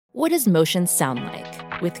What does motion sound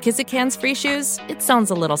like? With Kizikans free shoes, it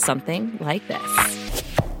sounds a little something like this.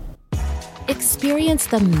 Experience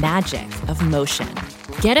the magic of motion.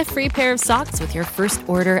 Get a free pair of socks with your first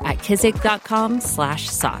order at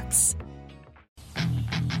kizik.com/socks.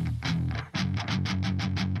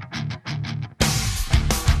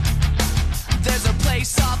 There's a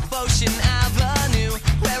place off Ocean Avenue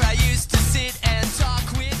where I used to sit and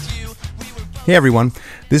talk with you. Hey everyone,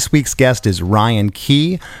 this week's guest is Ryan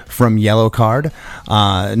Key from Yellowcard.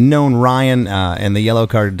 Known Ryan and the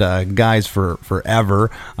Yellowcard guys for forever.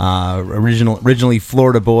 Originally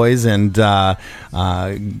Florida boys, and got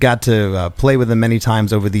to play with them many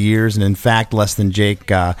times over the years. And in fact, Less Than Jake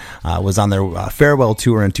was on their farewell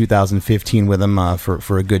tour in 2015 with them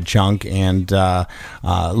for a good chunk. And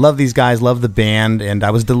love these guys, love the band, and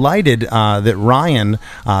I was delighted that Ryan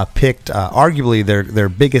picked arguably their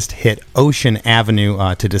biggest hit, Ocean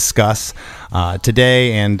Avenue, to discuss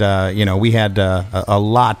today. And we had a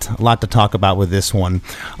lot to talk about with this one.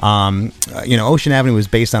 Ocean Avenue was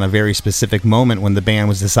based on a very specific moment when the band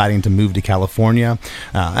was deciding to move to California.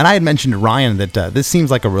 And I had mentioned to Ryan that this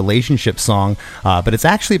seems like a relationship song, but it's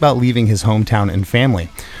actually about leaving his hometown and family.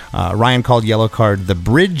 Ryan called Yellowcard the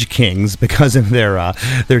Bridge Kings because of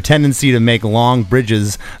their tendency to make long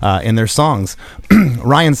bridges in their songs.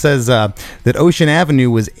 Ryan says that Ocean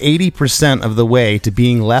Avenue was 80% of the way to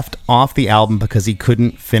being left off the album because he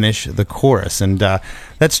couldn't finish the chorus, and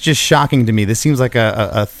that's just shocking to me. This seems like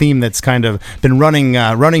a theme that's kind of been running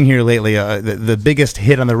here lately. The biggest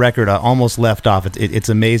hit on the record almost left off. It's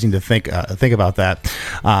amazing to think about that,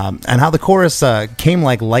 and how the chorus came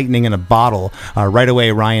like lightning in a bottle. Right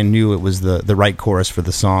away, Ryan knew it was the right chorus for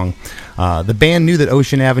the song. The band knew that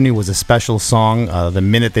Ocean Avenue was a special song the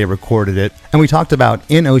minute they recorded it, and we talked about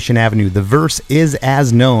in Ocean Avenue, the verse is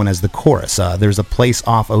as known as the chorus. There's a place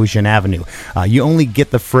off Ocean Avenue. You only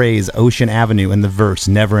get the phrase Ocean Avenue in the verse,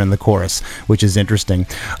 never in the chorus, which is interesting.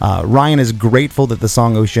 Ryan is grateful that the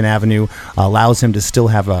song Ocean Avenue allows him to still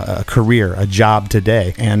have a career, a job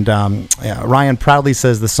today. And Ryan proudly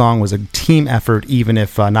says the song was a team effort, even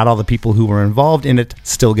if not all the people who were involved in it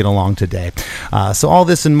still get along today. So all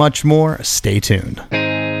this and much more, stay tuned.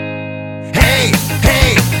 Hey,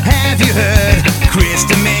 have you heard?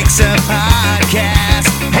 Krista makes a podcast.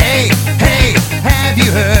 Hey, have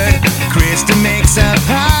you heard? Krista makes a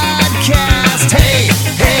podcast. Hey,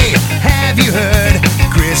 have you heard?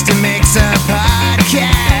 Krista makes a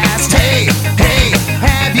podcast. Hey,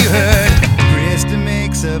 have you heard? Krista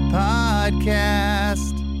makes a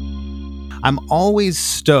podcast. I'm always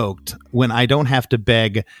stoked when I don't have to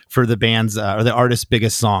beg for the band's or the artist's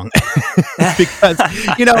biggest song, because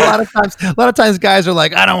a lot of times guys are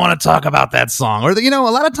like, I don't want to talk about that song, or a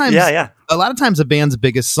lot of times, a lot of times a band's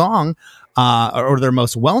biggest song, or their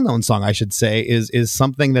most well-known song, I should say, is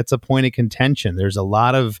something that's a point of contention. There's a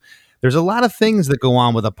lot of things that go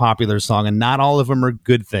on with a popular song, and not all of them are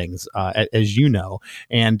good things, as you know.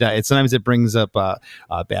 And sometimes it brings up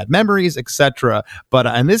bad memories, etc. But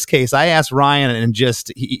in this case, I asked Ryan, and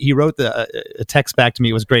he wrote a text back to me.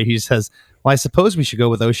 It was great. He says, well, I suppose we should go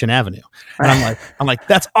with Ocean Avenue. And I'm like,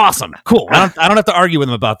 that's awesome. Cool. I don't have to argue with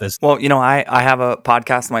him about this. Well, I have a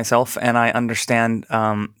podcast myself, and I understand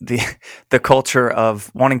the culture of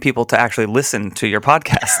wanting people to actually listen to your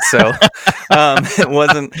podcast. So it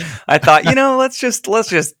wasn't. I thought, let's just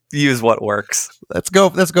use what works. Let's go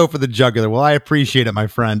for the jugular. Well, I appreciate it, my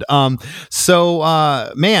friend. Man,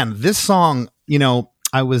 this song,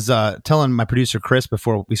 I was telling my producer Chris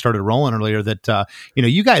before we started rolling earlier that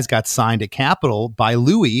you guys got signed at Capitol by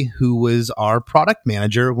Louie, who was our product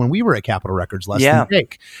manager when we were at Capitol Records. Less Than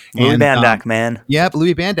Jake. Louie Bandak, man. Yep,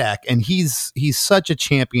 Louie Bandak, and he's such a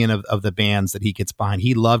champion of the bands that he gets behind.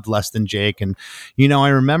 He loved Less Than Jake, and I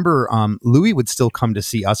remember Louie would still come to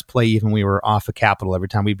see us play even when we were off of Capitol. Every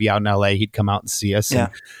time we'd be out in LA, he'd come out and see us. Yeah.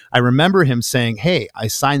 And I remember him saying, "Hey, I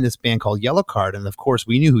signed this band called Yellowcard," and of course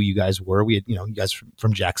we knew who you guys were. We had you guys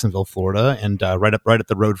from Jacksonville, Florida, and right up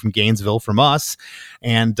the road from Gainesville from us.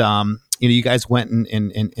 And you guys went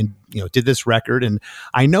and did this record. And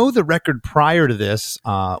I know the record prior to this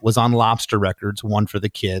was on Lobster Records, One for the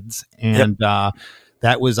Kids, and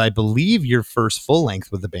that was, I believe, your first full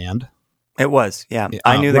length with the band. It was, yeah.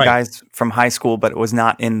 I knew the guys from high school, but it was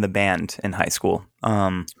not in the band in high school.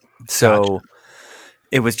 So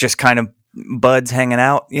it was just kind of buds hanging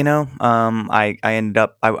out. I ended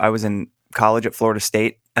up. I was in college at Florida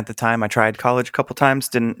State at the time. I tried college a couple times,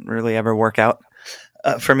 didn't really ever work out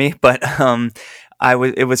for me, but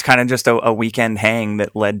it was kind of just a weekend hang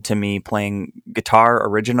that led to me playing guitar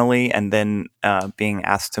originally, and then being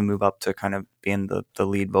asked to move up to kind of being the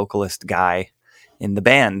lead vocalist guy in the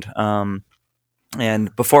band.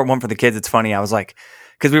 And before One for the Kids, it's funny. I was like,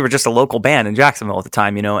 because we were just a local band in Jacksonville at the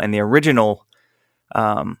time, and the original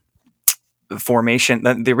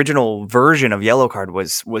formation, the original version of Yellowcard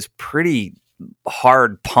was pretty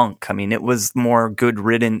hard punk. I mean, it was more Good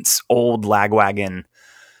Riddance, old Lagwagon,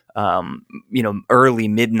 early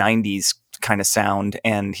mid 90s kind of sound.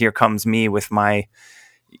 And here comes me with my,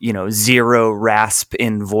 zero rasp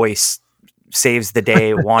in voice, saves the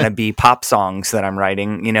day wannabe pop songs that I'm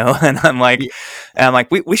writing, and I'm like,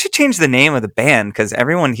 we should change the name of the band because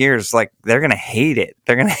everyone here is like, they're gonna hate it.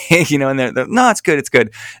 They're gonna hate, and they're no, it's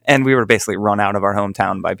good. And we were basically run out of our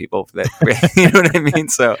hometown by people that, you know what I mean?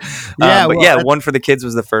 So, One for the Kids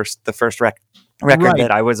was the first record right. That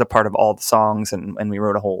I was a part of all the songs, and we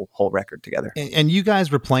wrote a whole record together. And you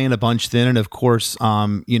guys were playing a bunch then, and of course,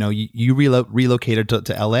 you relocated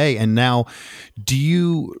to LA, and now, do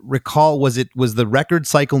you recall, was the record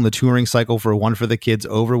cycle and the touring cycle for One for the Kids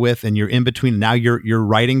over with, and you're in between, now you're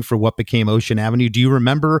writing for what became Ocean Avenue? Do you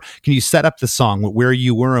remember, can you set up the song, where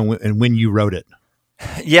you were and when you wrote it?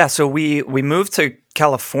 Yeah, so we moved to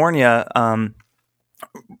California.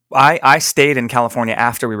 I stayed in California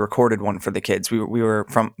after we recorded One for the Kids. We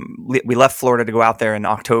left Florida to go out there in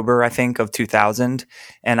October, I think, of 2000,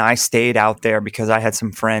 and I stayed out there because I had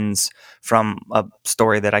some friends from a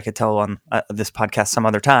story that I could tell on this podcast some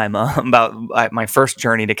other time about my first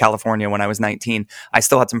journey to California when I was 19. I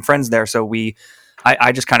still had some friends there, so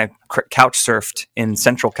I just kind of couch surfed in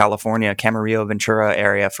Central Camarillo, Ventura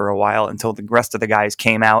area for a while until the rest of the guys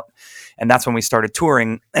came out. And that's when we started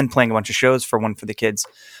touring and playing a bunch of shows for One for the Kids.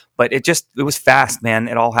 But it was fast, man.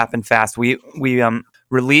 It all happened fast. We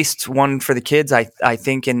released One for the Kids, I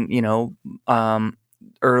think in,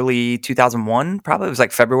 early 2001, probably. It was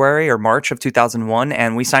like February or March of 2001.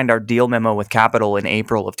 And we signed our deal memo with Capitol in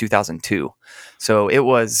April of 2002. So it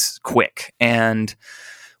was quick. And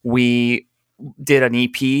we did an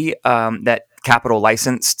EP that Capitol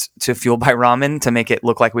licensed to Fueled by Ramen to make it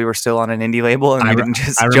look like we were still on an indie label and we didn't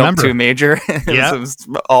just jump to a major. It was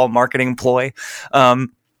all marketing ploy.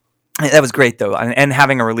 That was great though, and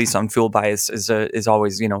having a release on Fueled by is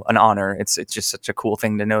always an honor. It's just such a cool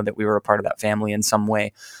thing to know that we were a part of that family in some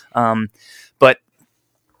way. But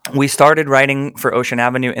we started writing for Ocean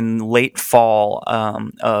Avenue in late fall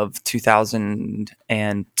of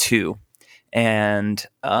 2002, and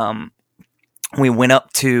we went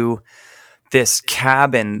up to this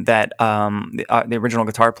cabin that the original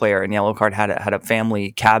guitar player in Yellowcard had a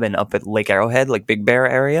family cabin up at Lake Arrowhead, like Big Bear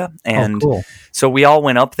area. And cool. So we all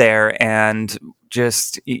went up there and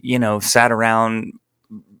just, sat around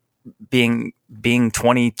being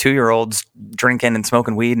 22-year-olds drinking and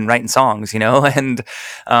smoking weed and writing songs, and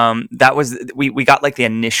that was, we got like the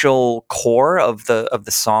initial core of the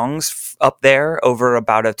songs up there over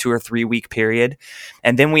about a 2 or 3 week period.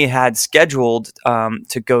 And then we had scheduled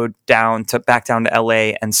to go back down to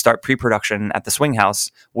LA and start pre-production at the Swing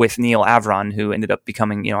House with Neil Avron, who ended up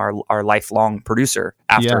becoming, our lifelong producer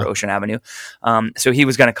after Ocean Avenue. So he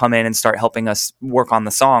was going to come in and start helping us work on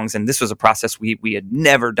the songs. And this was a process we had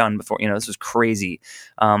never done before. This was crazy.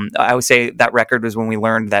 I would say that record was when we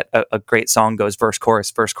learned that a great song goes verse,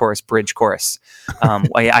 chorus, bridge, chorus.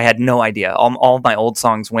 I had no idea. All of my old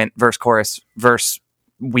songs went verse, chorus, verse,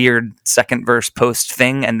 weird second verse post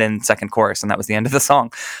thing, and then second chorus, and that was the end of the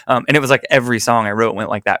song. And it was like every song I wrote went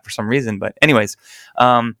like that for some reason. But anyways,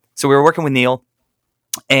 so we were working with Neil,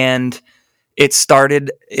 and it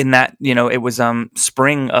started in that, it was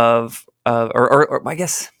spring of or I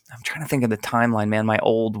guess I'm trying to think of the timeline, man. My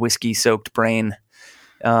old whiskey soaked brain.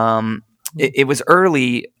 It was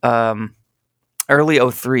early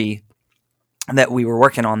 03 that we were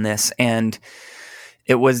working on this, and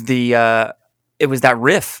it was it was that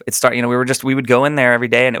riff. It started, we would go in there every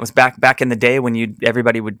day, and it was back in the day when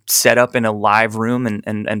everybody would set up in a live room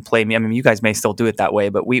and play me. I mean, you guys may still do it that way,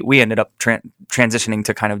 but we ended up transitioning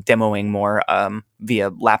to kind of demoing more via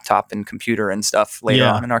laptop and computer and stuff later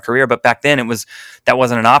on in our career. But back then that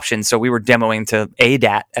wasn't an option. So we were demoing to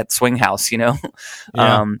ADAT at Swing House,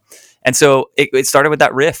 And so it started with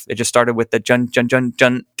that riff. It just started with the jun jun jun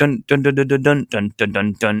jun jun jun jun jun jun jun jun jun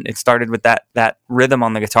jun jun. It started with that rhythm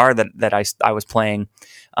on the guitar that I was playing.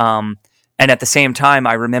 And at the same time,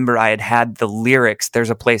 I remember I had the lyrics. There's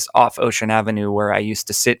a place off Ocean Avenue where I used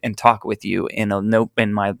to sit and talk with you in a note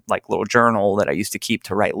in my like little journal that I used to keep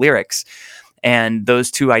to write lyrics. And those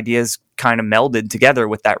two ideas kind of melded together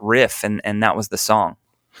with that riff, and that was the song.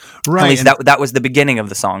 Right. At least that was the beginning of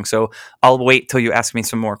the song. So I'll wait till you ask me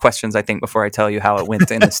some more questions, I think, before I tell you how it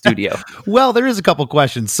went in the studio. Well, there is a couple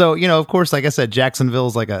questions. So, of course, like I said, Jacksonville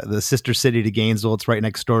is like the sister city to Gainesville. It's right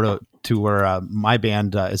next door to where my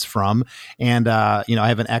band is from. And, I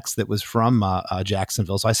have an ex that was from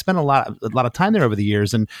Jacksonville. So I spent a lot of time there over the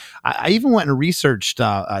years. And I even went and researched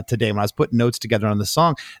today when I was putting notes together on the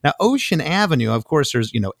song. Now, Ocean Avenue, of course,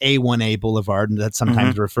 there's, A1A Boulevard, and that's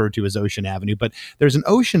sometimes referred to as Ocean Avenue. But there's an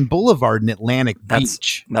Ocean Boulevard in Atlantic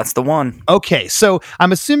Beach. That's the one. Okay. So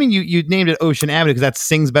I'm assuming you named it Ocean Avenue because that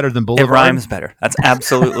sings better than Boulevard. It rhymes better. That's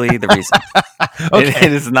absolutely the reason. Okay.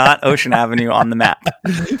 It is not Ocean Avenue on the map.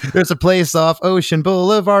 There's a place off Ocean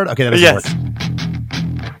Boulevard. Okay, that doesn't work.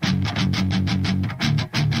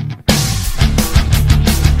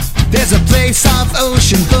 There's a place off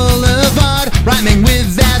Ocean Boulevard. Rhyming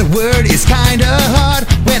with that word is kinda hard.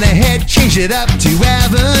 Went ahead, changed it up to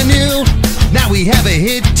Avenue. Now we have a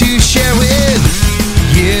hit to share with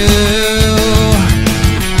you.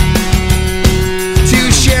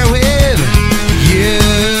 To share with you.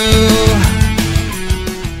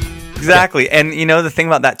 Exactly. And the thing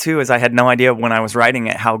about that too is I had no idea when I was writing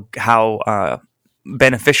it how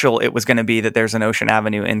beneficial it was going to be that there's an Ocean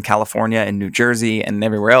Avenue in California and New Jersey and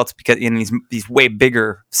everywhere else, because in these way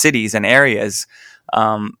bigger cities and areas,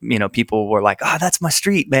 people were like, "Oh, that's my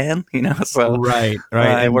street, man." So right.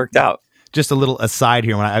 It worked out. Just a little aside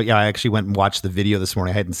here. When I actually went and watched the video this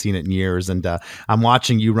morning, I hadn't seen it in years, and I'm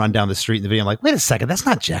watching you run down the street in the video. I'm like, wait a second, that's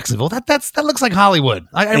not Jacksonville. That looks like Hollywood.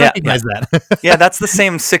 I recognize that. Yeah, that's the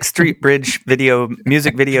same 6th Street Bridge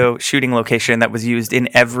music video shooting location that was used in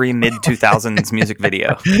every mid 2000s music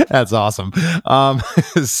video. That's awesome.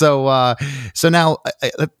 So now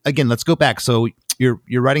again, let's go back. So you're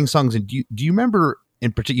writing songs, and do you remember?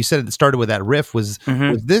 In particular, you said it started with that riff. Was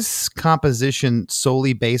this composition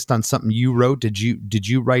solely based on something you wrote? Did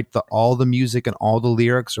you write all the music and all the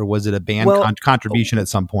lyrics, or was it a band contribution at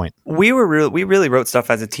some point? We really wrote stuff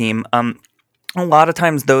as a team. A lot of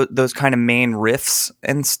times those kind of main riffs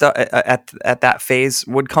and stuff at that phase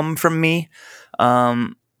would come from me. At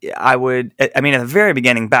the very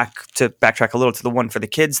beginning, backtrack a little to the One for the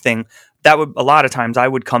Kids thing, a lot of times I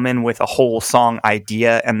would come in with a whole song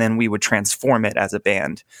idea and then we would transform it as a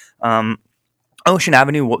band. Ocean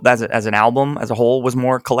Avenue as an album as a whole was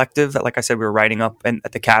more collective. Like I said, we were writing up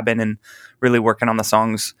at the cabin and really working on the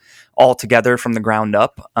songs all together from the ground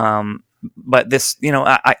up. But this,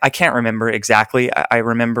 I can't remember exactly. I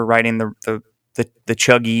remember writing the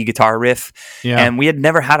chuggy guitar riff, and we had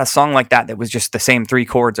never had a song like that was just the same 3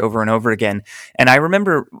 chords over and over again. And I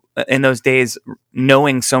remember in those days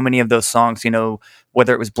knowing so many of those songs,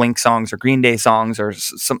 whether it was Blink songs or Green Day songs or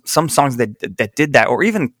some songs that did that, or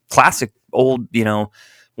even classic old,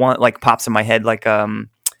 one like pops in my head, like a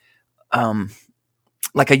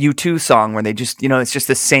U2 song where they just, it's just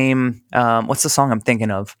the same. What's the song I'm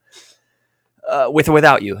thinking of? With or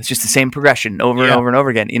without you, it's just the same progression over and over and over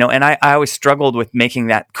again, and I always struggled with making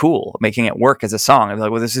that cool, making it work as a song. I was like,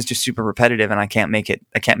 well, this is just super repetitive and I can't make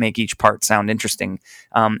each part sound interesting.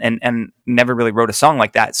 And never really wrote a song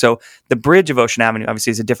like that. So the bridge of Ocean Avenue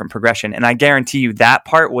obviously is a different progression. And I guarantee you that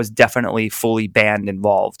part was definitely fully band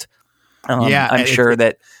involved. I'm sure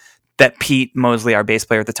that Pete Mosley, our bass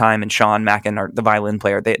player at the time, and Sean Mackin, the violin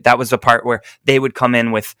player, that was the part where they would come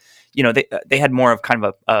in with, they had more of kind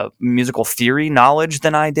of a musical theory knowledge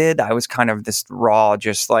than I did. I was kind of this raw,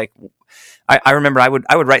 just like, I remember I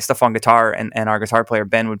would write stuff on guitar, and our guitar player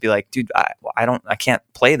Ben would be like, dude, I can't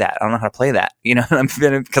play that. I don't know how to play that,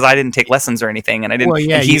 because I didn't take lessons or anything, and I didn't.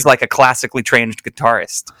 And he's like a classically trained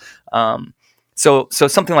guitarist. So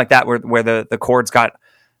something like that, where the chords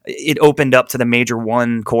it opened up to the major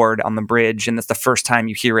 1 chord on the bridge, and that's the first time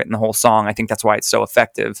you hear it in the whole song. I think that's why it's so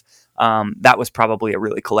effective. That was probably a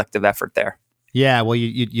really collective effort there. Yeah, well,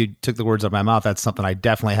 you took the words out of my mouth. That's something I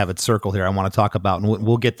definitely have it circled here. I want to talk about, and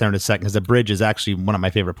we'll get there in a second, because the bridge is actually one of my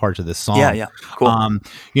favorite parts of this song. Yeah, cool.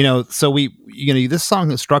 So this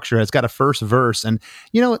song structure has got a first verse, and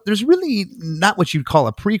there's really not what you'd call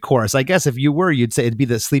a pre-chorus. I guess if you were, you'd say it'd be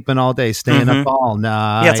the sleeping all day, staying up all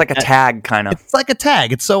night. Yeah, it's like a tag kind of. It's like a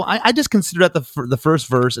tag. It's so I just consider that the first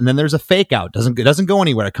verse, and then there's a fake out. It doesn't go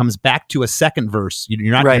anywhere. It comes back to a second verse.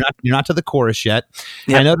 You're not to the chorus yet.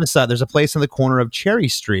 Yep. I noticed there's a place in the corner of Cherry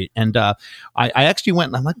Street, and I actually went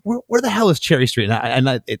and I'm like, where the hell is Cherry Street?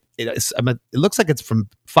 It looks like it's from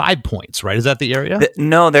 5 Points, right? Is that the area?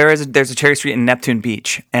 No, there's a Cherry Street in Neptune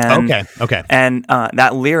Beach. And, okay. And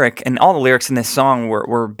that lyric and all the lyrics in this song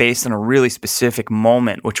were based on a really specific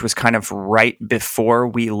moment, which was kind of right before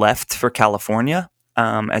we left for California.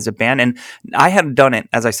 as a band. And I had done it,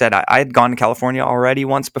 as I said, I had gone to California already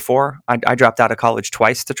once before. I dropped out of college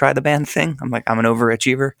twice to try the band thing. I'm an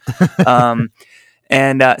overachiever.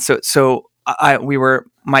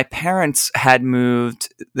 My parents had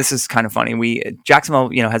moved. This is kind of funny.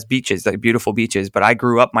 Jacksonville, has beaches, like beautiful beaches, but I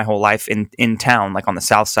grew up my whole life in town, like on the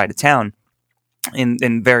south side of town,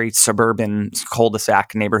 in very suburban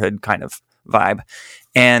cul-de-sac neighborhood kind of vibe.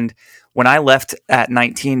 And when I left at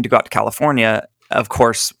 19 to go out to California, of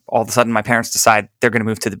course, all of a sudden my parents decide they're going to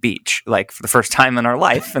move to the beach, like for the first time in our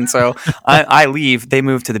life. And so I leave, they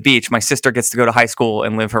move to the beach. My sister gets to go to high school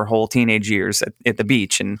and live her whole teenage years at the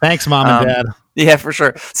beach. And thanks, Mom and Dad. Yeah, for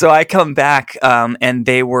sure. So I come back and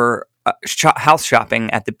they were house shopping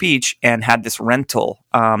at the beach and had this rental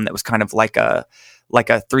that was kind of like a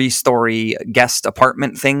 3-story guest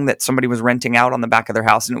apartment thing that somebody was renting out on the back of their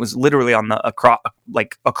house. And it was literally on the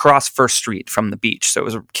across First Street from the beach. So it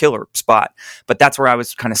was a killer spot, but that's where I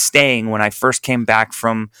was kind of staying when I first came back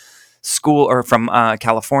from school or from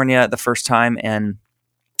California the first time and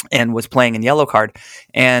was playing in Yellowcard.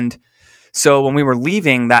 And so when we were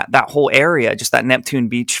leaving that whole area, just that Neptune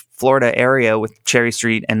Beach, Florida area with Cherry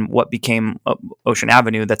Street and what became Ocean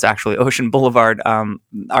Avenue, that's actually Ocean Boulevard,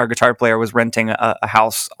 our guitar player was renting a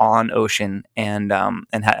house on Ocean, and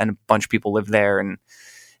a bunch of people lived there,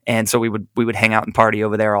 and so we would hang out and party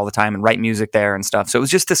over there all the time and write music there and stuff. So it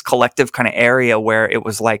was just this collective kind of area where it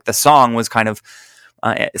was like the song was kind of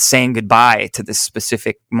saying goodbye to this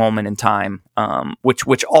specific moment in time,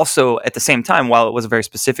 which also at the same time, while it was a very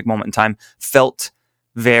specific moment in time, felt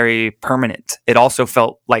very permanent. It also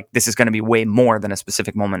felt like this is going to be way more than a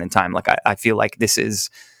specific moment in time. Like I feel like this is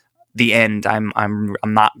the end. I'm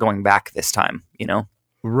not going back this time,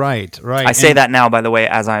 Right. I say that now, by the way,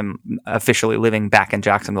 as I'm officially living back in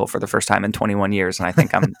Jacksonville for the first time in 21 years, and I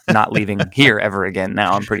think I'm not leaving here ever again.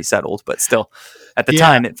 Now I'm pretty settled, but still, at the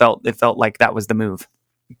time, it felt like that was the move.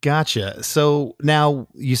 Gotcha. So now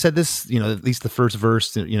you said this, at least the first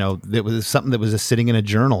verse, that was something that was just sitting in a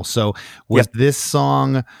journal. So was this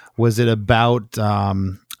song, was it about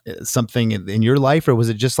something in your life, or was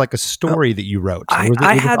it just like a story that you wrote? Or was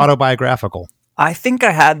it autobiographical? I think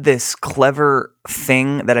I had this clever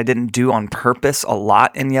thing that I didn't do on purpose a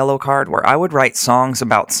lot in Yellowcard, where I would write songs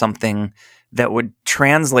about something that would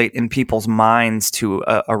translate in people's minds to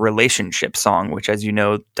a relationship song, which, as you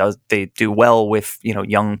know, they do well with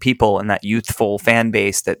young people and that youthful fan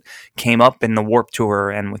base that came up in the Warped Tour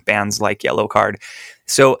and with bands like Yellowcard.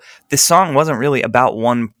 So this song wasn't really about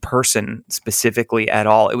one person specifically at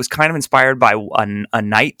all. It was kind of inspired by a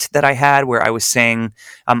night that I had where I was saying,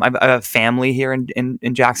 I have a family here in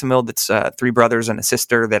Jacksonville that's 3 brothers and a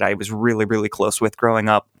sister that I was really, really close with growing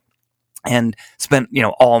up, and spent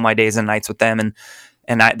all my days and nights with them.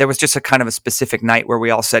 And there was just a kind of a specific night where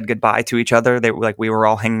we all said goodbye to each other. We were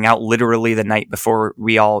all hanging out literally the night before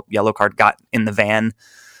Yellowcard got in the van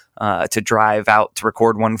to drive out to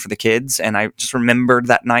record one for the kids. And I just remembered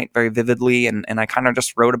that night very vividly. And I kind of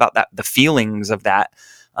just wrote about that, the feelings of that.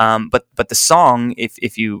 But the song,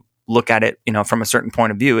 if you look at it, from a certain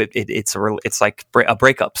point of view, it's like a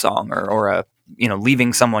breakup song or a,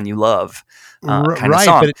 leaving someone you love. Kind of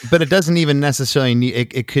song. But it doesn't even necessarily need.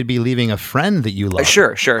 It could be leaving a friend that you love.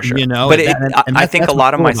 Sure. But I think a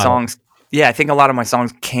lot of my songs. Yeah, I think a lot of my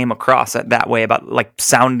songs came across that way, about like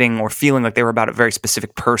sounding or feeling like they were about a very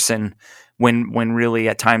specific person, when really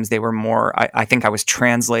at times they were more. I think I was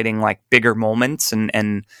translating like bigger moments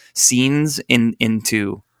and scenes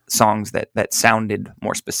into songs that sounded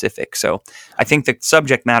more specific. So I think the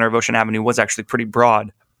subject matter of Ocean Avenue was actually pretty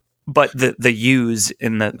broad, but the use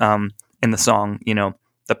in the song,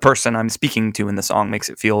 the person I'm speaking to in the song makes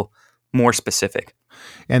it feel more specific.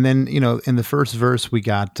 And then, in the first verse, we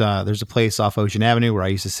got, there's a place off Ocean Avenue where I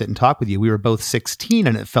used to sit and talk with you. We were both 16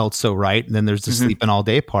 and it felt so right. And then there's the sleeping all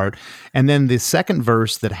day part. And then the second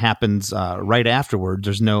verse that happens right afterwards,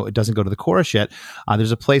 it doesn't go to the chorus yet.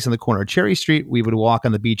 There's a place on the corner of Cherry Street. We would walk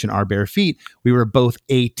on the beach in our bare feet. We were both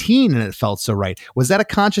 18 and it felt so right. Was that a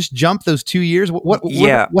conscious jump those 2 years? What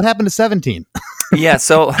happened to 17? Yeah.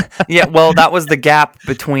 So, well, that was the gap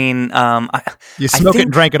between, you smoke it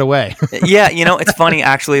and drank it away. Yeah. It's funny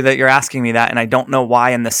actually that you're asking me that. And I don't know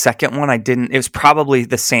why in the second one, it was probably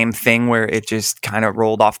the same thing where it just kind of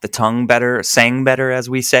rolled off the tongue better, sang better, as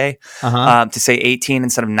we say, to say 18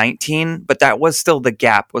 instead of 19. But that was still the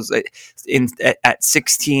gap at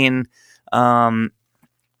 16,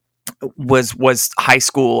 was high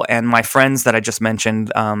school, and my friends that I just mentioned,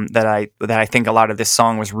 that I think a lot of this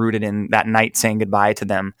song was rooted in that night saying goodbye to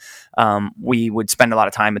them. We would spend a lot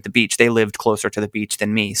of time at the beach. They lived closer to the beach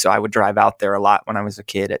than me, so I would drive out there a lot when I was a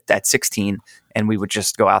kid at 16, and we would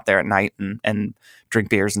just go out there at night and drink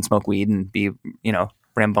beers and smoke weed and be,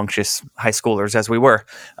 rambunctious high schoolers as we were.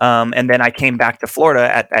 And then I came back to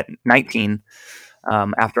Florida at 19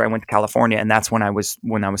 after I went to California, and that's when I was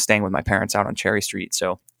staying with my parents out on Cherry Street.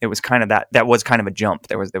 So it was kind of that was kind of a jump.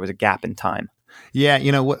 There was a gap in time.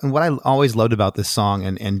 Yeah, what I always loved about this song,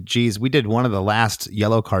 and geez, we did one of the last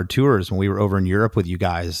Yellowcard tours when we were over in Europe with you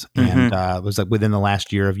guys, and it was like within the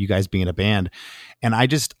last year of you guys being a band. And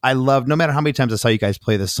I love, no matter how many times I saw you guys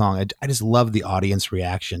play this song, I just love the audience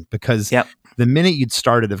reaction, because the minute you'd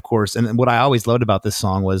started, of course, and what I always loved about this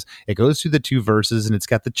song was it goes through the two verses and it's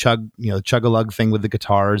got the chug-a-lug thing with the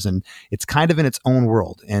guitars, and it's kind of in its own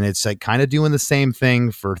world, and it's like kind of doing the same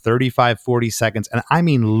thing for 35, 40 seconds. And I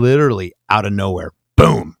mean, literally out of nowhere,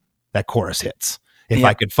 boom, that chorus hits. If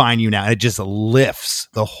I Could Find You Now, and it just lifts.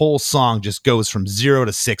 The whole song just goes from 0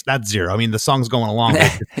 to 6. Not 0. I mean, the song's going along.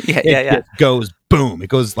 It goes boom. It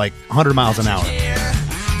goes like 100 miles an hour.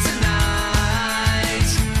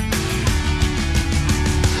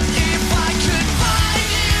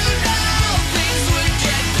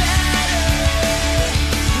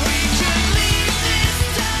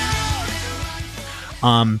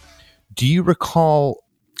 Do you recall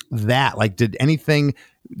that? Like, did anything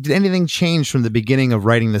change from the beginning of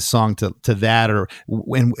writing this song to that, or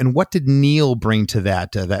and what did Neil bring to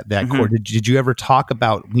that chord? Did you ever talk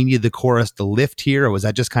about we needed the chorus to lift here, or was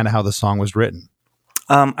that just kind of how the song was written?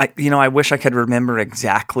 I wish I could remember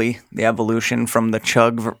exactly the evolution from the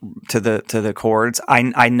chug to the chords.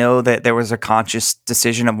 I know that there was a conscious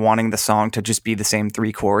decision of wanting the song to just be the same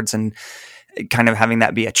 3 chords and kind of having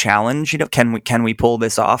that be a challenge. Can we pull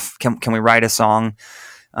this off? Can we write a song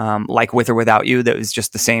like With or Without You that was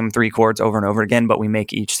just the same 3 chords over and over again, but we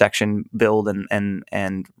make each section build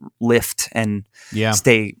and lift and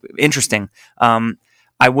stay interesting.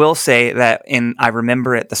 I will say that I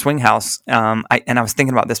remember at the Swing House, I was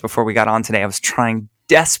thinking about this before we got on today. I was trying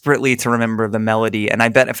desperately to remember the melody, and I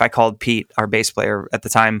bet if I called Pete, our bass player at the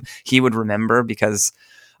time, he would remember, because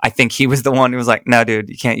I think he was the one who was like, no, dude,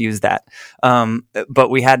 you can't use that. But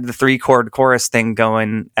we had the 3-chord chorus thing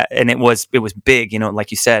going, and it was big, like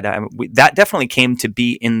you said. That definitely came to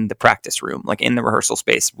be in the practice room, like in the rehearsal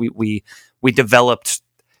space. We developed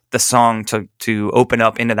the song to open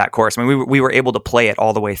up into that chorus. I mean, we were able to play it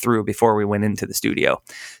all the way through before we went into the studio.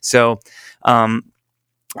 So,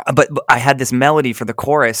 but I had this melody for the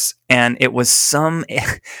chorus, and it was some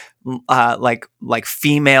like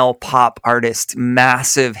female pop artist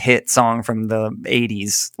massive hit song from the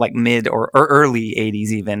 80s, like mid or early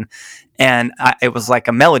 80s even. And it was like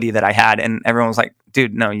a melody that I had, and everyone was like,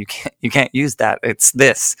 dude, no, you can't use that. It's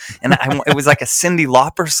this. And it was like a Cyndi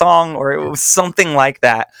Lauper song, or it was something like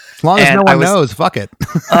that. As long as no one knows, fuck it.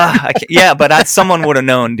 But someone would have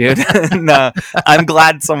known, dude. And, I'm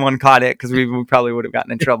glad someone caught it, because we probably would have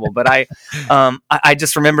gotten in trouble. But I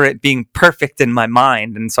just remember it being perfect in my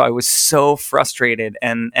mind, and so I was so frustrated.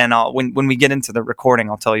 And when we get into the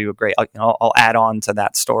recording, I'll tell you I'll add on to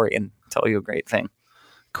that story and tell you a great thing.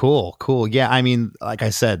 Cool. Yeah, I mean, like I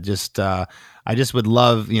said, I just would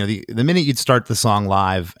love, the minute you'd start the song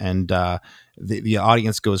live and the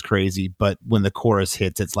audience goes crazy, but when the chorus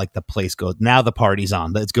hits, it's like the place goes, now the party's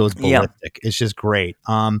on. It goes ballistic. It's just great.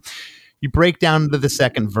 You break down to the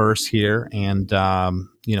second verse here, and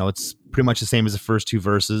it's pretty much the same as the first 2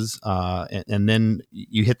 verses, and then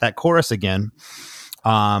you hit that chorus again.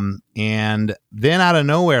 And then out of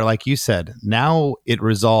nowhere, like you said, now it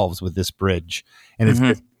resolves with this bridge, and it's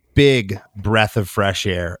this big breath of fresh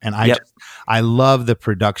air. And I love the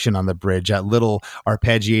production on the bridge, that little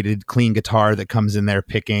arpeggiated clean guitar that comes in there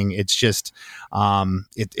picking. It's just,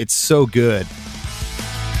 it's so good.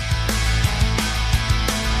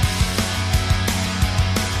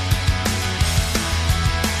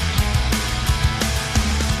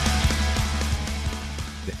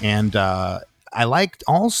 And, I liked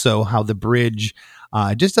also how the bridge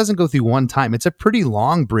just doesn't go through one time. It's a pretty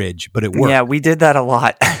long bridge, but it works. Yeah, we did that a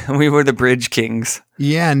lot. We were the bridge kings.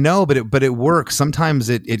 Yeah, no, but it works. Sometimes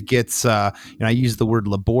it gets I use the word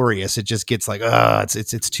laborious. It just gets like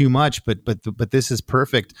it's too much. But this is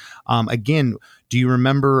perfect. Again, do you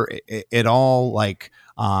remember it all? Like,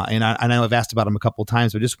 and I know I've asked about him a couple of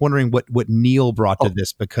times, but just wondering what Neil brought to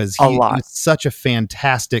this, because he's such a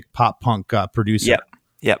fantastic pop punk producer.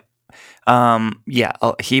 Yep.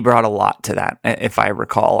 He brought a lot to that, if I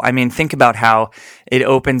recall. I mean, think about how it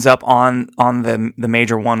opens up on the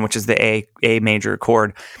major one, which is the A major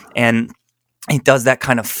chord, and it does that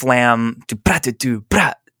kind of flam,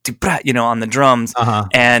 on the drums,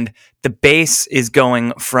 and the bass is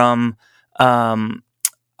going from,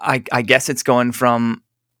 I guess it's going from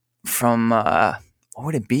what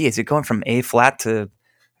would it be? Is it going from A flat to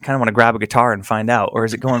kind of want to grab a guitar and find out, or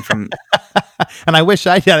is it going from? And I wish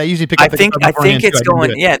I usually pick up. I think it's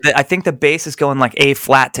going. Yeah, I think the bass is going like A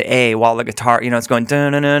flat to A, while the guitar, it's going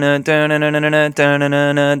and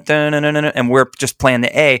we're just playing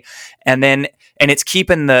the A, and it's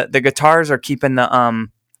keeping the guitars are keeping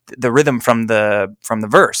the rhythm from the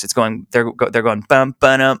verse. It's going they're going bum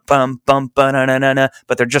bum bum bum bum,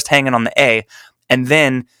 but they're just hanging on the A, and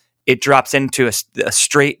then it drops into a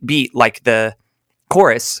straight beat like the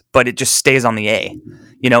chorus, but it just stays on the A,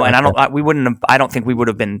 and I don't think we would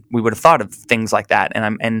have thought of things like that.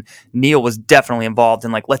 And Neil was definitely involved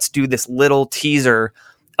in like, let's do this little teaser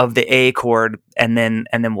of the A chord, and then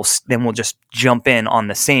we'll just jump in on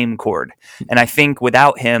the same chord. And I think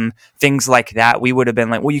without him, things like that, we would have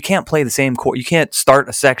been like, well, you can't play the same chord. You can't start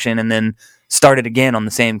a section and then start it again on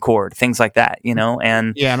the same chord, things like that,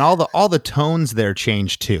 and and all the tones there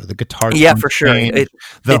change too. The guitar, for sure, it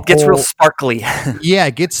gets real sparkly. Yeah,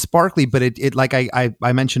 it gets sparkly, but it like I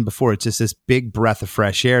mentioned before, it's just this big breath of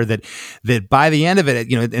fresh air that by the end of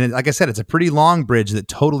it, and like I said, it's a pretty long bridge that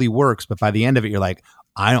totally works, but by the end of it, you're like,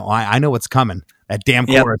 I know what's coming. That damn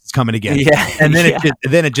chorus is coming again. Yeah. And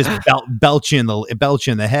then it just belch you in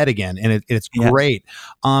the head again, and it's great.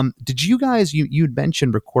 Did you guys you'd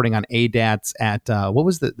mentioned recording on ADATs at what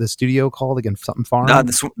was the studio called again? Something Farm?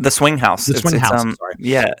 The Swing House. The Swing House. Sorry.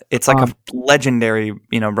 Yeah, it's like a legendary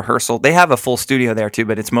rehearsal. They have a full studio there too,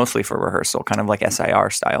 but it's mostly for rehearsal, kind of like SIR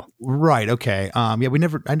style. Right. Okay. I've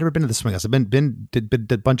never been to the Swing House. I've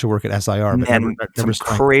did a bunch of work at SIR, but and never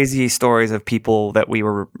some crazy stories of people that we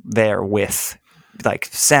were there with.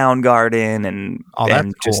 Like Soundgarden and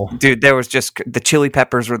that's just cool. Dude, there was just the Chili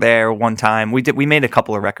Peppers were there one time. We made a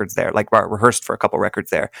couple of records there, like rehearsed for a couple of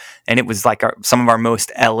records there, and it was like some of our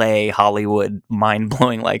most LA Hollywood mind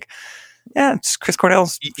blowing. Like, yeah, it's Chris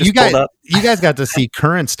Cornell's. You guys got to see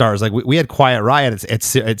current stars. Like we had Quiet Riot at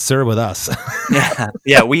SIR with us.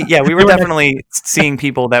 yeah, we were definitely seeing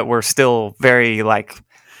people that were still very like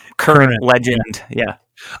current legend. Yeah.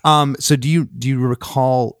 So do you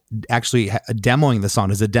recall actually demoing the song?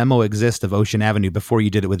 Does a demo exist of Ocean Avenue before you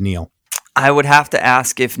did it with Neil? I would have to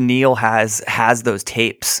ask if Neil has those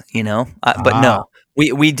tapes, but no,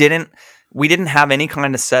 we didn't have any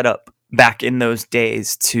kind of setup back in those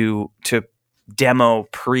days to demo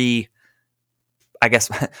pre-production.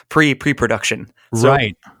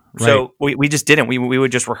 Right. So we just didn't. We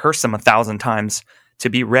would just rehearse them 1,000 times to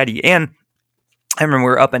be ready. And I remember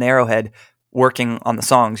we were up in Arrowhead working on the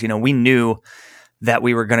songs. We knew that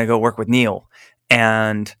we were going to go work with Neil,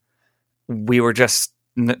 and we were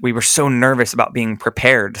so nervous about being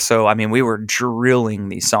prepared. So, we were drilling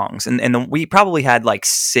these songs, and we probably had like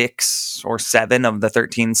 6 or 7 of the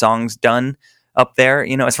 13 songs done up there,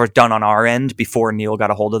 as far as done on our end before Neil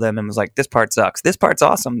got a hold of them and was like, this part sucks. This part's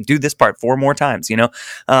awesome. Do this part 4 more times,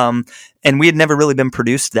 and we had never really been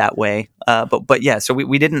produced that way. But yeah, so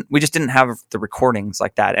we just didn't have the recordings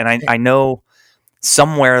like that. And I know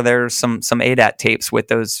somewhere there's some ADAT tapes with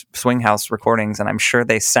those Swing House recordings, and I'm sure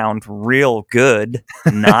they sound real good.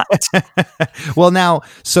 Not well. Now,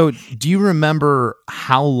 so do you remember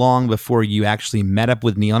how long before you actually met up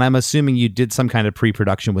with Neil? And I'm assuming you did some kind of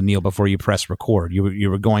pre-production with Neil before you pressed record.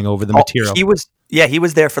 You were going over the material. He was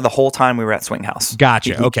there for the whole time we were at Swing House.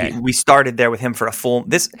 Gotcha. Okay. We started there with him for a full.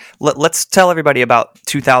 Let's tell everybody about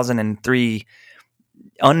 2003.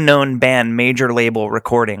 Unknown band major label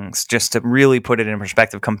recordings, just to really put it in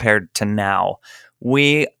perspective compared to now.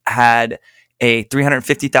 We had a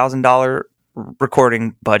 $350,000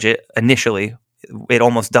 recording budget initially. It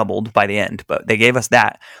almost doubled by the end, but they gave us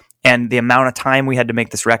that. And the amount of time we had to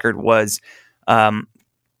make this record was a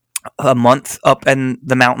month up in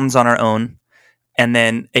the mountains on our own, and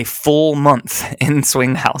then a full month in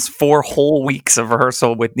Swing House, 4 whole weeks of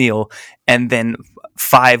rehearsal with Neil, and then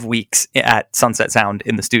 5 weeks at Sunset Sound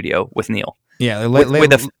in the studio with Neil. Yeah,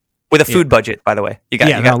 with a food budget, by the way. You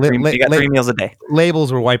got 3 meals a day.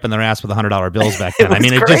 Labels were wiping their ass with $100 bills back then.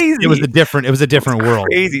 It was a different world.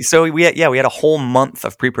 Crazy. So we had a whole month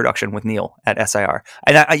of pre-production with Neil at SIR.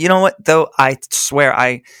 And you know what though? I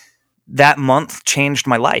swear that month changed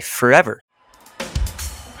my life forever.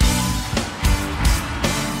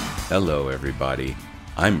 Hello, everybody.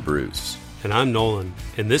 I'm Bruce. And I'm Nolan,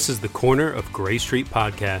 and this is the Corner of Gray Street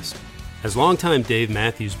podcast. As longtime Dave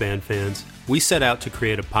Matthews Band fans, we set out to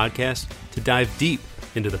create a podcast to dive deep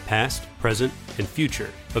into the past, present, and future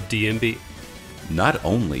of DMB. Not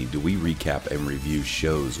only do we recap and review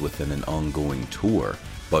shows within an ongoing tour,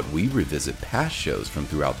 but we revisit past shows from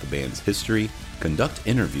throughout the band's history, conduct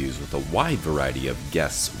interviews with a wide variety of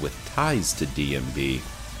guests with ties to DMB,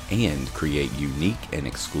 and create unique and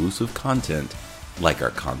exclusive content like our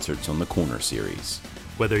Concerts on the Corner series.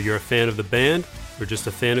 Whether you're a fan of the band or just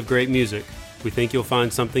a fan of great music, we think you'll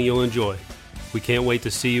find something you'll enjoy. We can't wait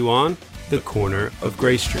to see you on The Corner of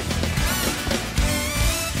Gray Street.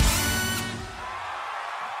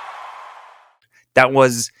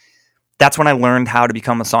 That's when I learned how to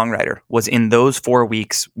become a songwriter, was in those 4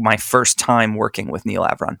 weeks, my first time working with Neil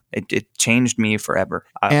Avron. It changed me forever.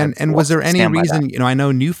 And was there any reason, I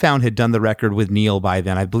know Newfound had done the record with Neil by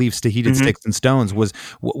then. I believe he did Sticks and Stones. Was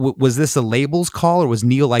this a label's call, or was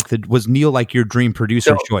Neil like your dream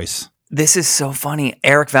producer choice? This is so funny.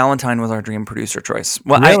 Eric Valentine was our dream producer choice.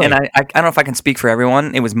 Well, really? I don't know if I can speak for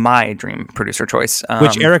everyone. It was my dream producer choice.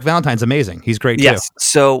 Which Eric Valentine's amazing. He's great too. Yes.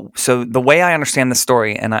 So the way I understand the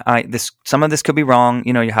story, and some of this could be wrong.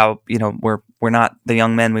 We're not the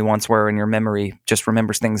young men we once were, and your memory just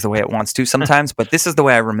remembers things the way it wants to sometimes. But this is the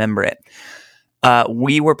way I remember it.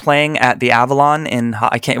 We were playing at the Avalon in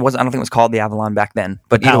I don't think it was called the Avalon back then,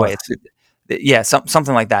 but either way,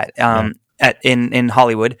 something like that. In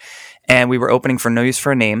Hollywood. And we were opening for No Use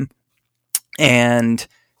for a Name, and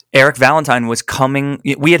Eric Valentine was coming.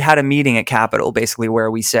 We had a meeting at Capitol, basically,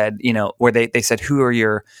 where we said, where they said, who are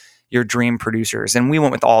your dream producers? And we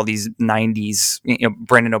went with all these 90s,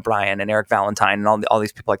 Brendan O'Brien and Eric Valentine and all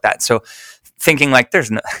these people like that. So thinking like,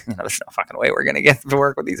 there's no fucking way we're going to get to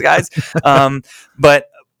work with these guys. But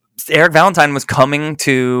Eric Valentine was coming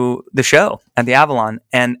to the show at the Avalon,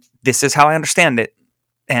 and this is how I understand it.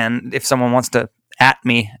 And if someone wants to at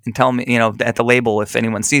me and tell me, at the label, if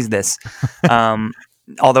anyone sees this,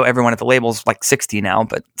 although everyone at the label's like 60 now,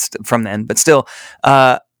 but from then, but still,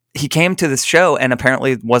 he came to this show and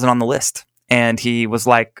apparently wasn't on the list. And he was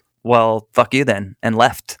like, well, fuck you then, and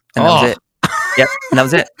left. And that was it. Yep. And that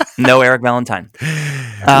was it. No Eric Valentine.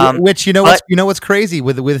 Which what's crazy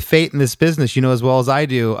with fate in this business, as well as I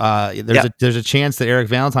do. There's a chance that Eric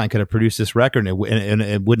Valentine could have produced this record and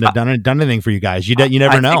it wouldn't have done anything for you guys. You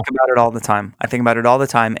never know. I think about it all the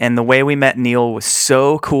time. And the way we met Neil was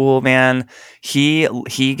so cool, man. He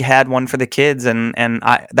had one for the kids, and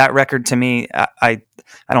that record to me, I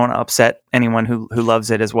don't want to upset anyone who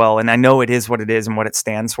loves it as well. And I know it is what it is and what it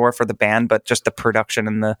stands for the band, but just the production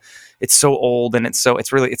and it's so old, and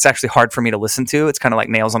it's actually hard for me to listen to. It's kind of like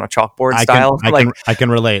nails on a chalkboard style. I can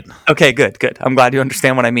relate. Okay, good. I'm glad you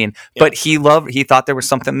understand what I mean. Yeah. But he thought there was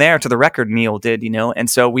something there to the record, Neil did, and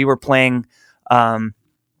so we were playing at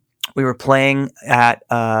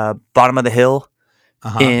Bottom of the Hill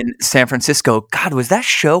in San Francisco. God, was that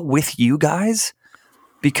show with you guys?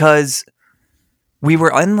 Because we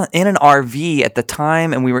were in an RV at the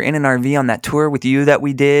time, and we were in an RV on that tour with you that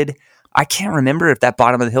we did. I can't remember if that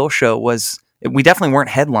Bottom of the Hill show was. We definitely weren't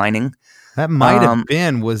headlining. That might have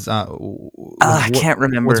been. I can't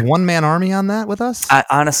remember. Was One Man Army on that with us?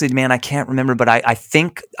 Honestly, man, I can't remember. But I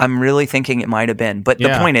think I'm really thinking it might have been. But the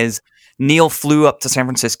point is, Neil flew up to San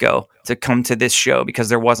Francisco to come to this show because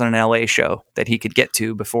there wasn't an LA show that he could get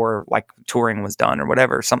to before like touring was done or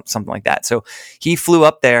whatever, something like that. So he flew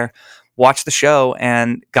up there, watched the show,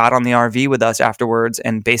 and got on the RV with us afterwards,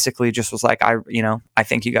 and basically just was like, I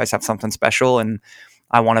think you guys have something special, and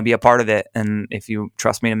I want to be a part of it. And if you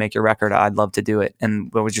trust me to make your record, I'd love to do it.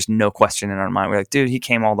 And there was just no question in our mind. We're like, dude, he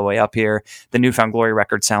came all the way up here. The Newfound Glory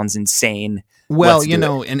record sounds insane. Well,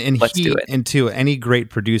 and to any great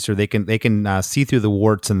producer, they can see through the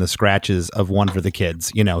warts and the scratches of One for the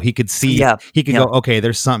Kids. He could see, go, okay,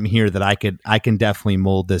 there's something here that I can definitely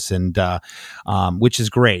mold this, and which is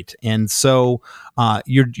great. And so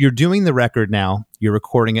you're doing the record now. You're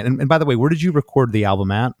recording it, and by the way, where did you record the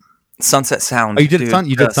album at? Sunset Sound. Oh, you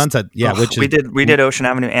did Sunset, yeah. We did Ocean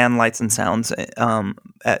Avenue and Lights and Sounds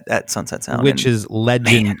at Sunset Sound, which is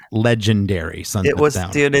legendary. Sunset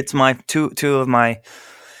Sound, dude. It's my two of my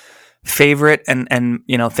favorite and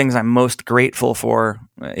things I'm most grateful for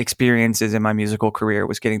experiences in my musical career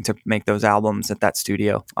was getting to make those albums at that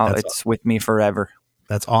studio. It's with me forever.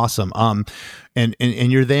 That's awesome. And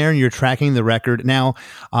you're there and you're tracking the record now.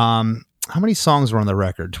 How many songs were on the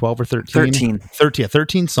record? 12 or 13?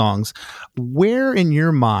 13 songs. Where in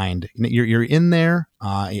your mind, you're in there,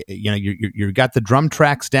 you got the drum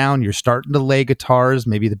tracks down, you're starting to lay guitars,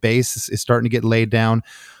 maybe the bass is starting to get laid down.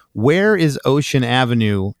 Where is Ocean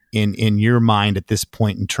Avenue in your mind at this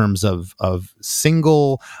point in terms of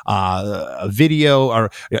single, video,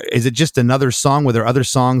 or is it just another song? Were there other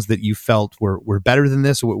songs that you felt were better than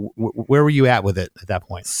this? Where were you at with it at that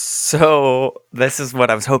point? So this is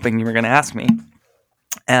what I was hoping you were going to ask me.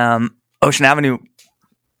 Ocean Avenue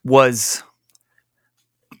was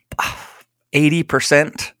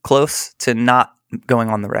 80% close to not going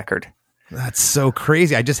on the record. That's so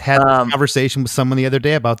crazy. I just had this conversation with someone the other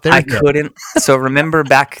day about their. I couldn't. So remember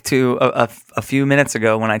back to a few minutes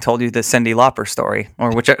ago when I told you the Cyndi Lauper story,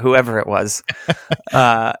 or whoever it was.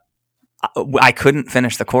 I couldn't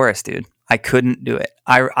finish the chorus, dude. I couldn't do it.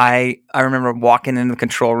 I remember walking into the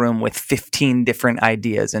control room with 15 different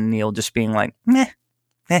ideas, and Neil just being like,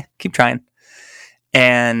 keep trying.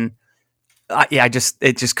 And I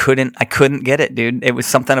couldn't get it, dude. It was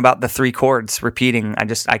something about the 3 chords repeating.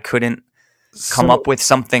 I couldn't come up with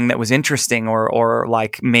something that was interesting or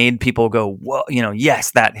like made people go, whoa,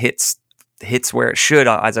 yes, that hits where it should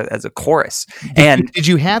as a chorus. Did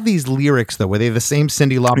you have these lyrics though? Were they the same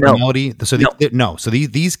Cyndi Lauper melody? So no. So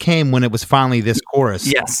these came when it was finally this chorus.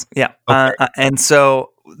 Yes, yeah. Okay. And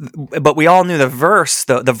so, but we all knew the verse.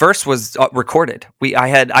 The verse was recorded. I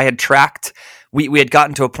had tracked. We had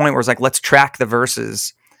gotten to a point where it was like, let's track the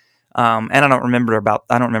verses. And I don't remember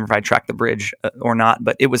if I tracked the bridge or not,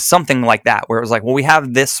 but it was something like that where it was like, well, we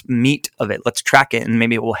have this meat of it. Let's track it, and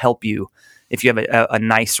maybe it will help you if you have a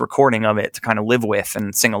nice recording of it to kind of live with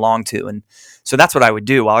and sing along to. And so that's what I would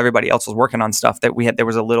do while everybody else was working on stuff. There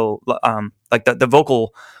was a little like the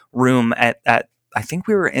vocal room at I think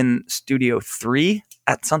we were in Studio 3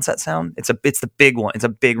 at Sunset Sound. It's the big one. It's a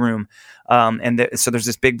big room. So there's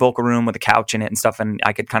this big vocal room with a couch in it and stuff, and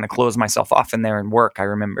I could kind of close myself off in there and work, I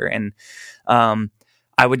remember. And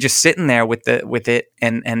I would just sit in there with it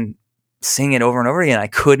and sing it over and over again. I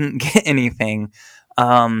couldn't get anything.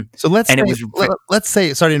 So let's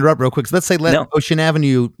say, sorry to interrupt real quick. So let's say Ocean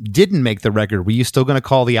Avenue didn't make the record. Were you still going to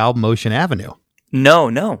call the album Ocean Avenue?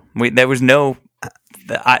 No. There was no.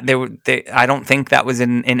 I don't think that was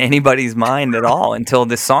in anybody's mind at all until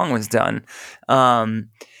this song was done. And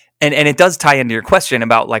it does tie into your question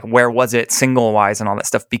about like where was it single wise and all that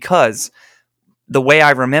stuff, because the way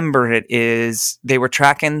I remember it is they were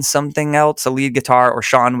tracking something else, a lead guitar, or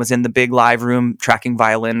Sean was in the big live room tracking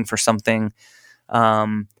violin for something.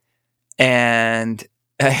 And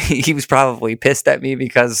he was probably pissed at me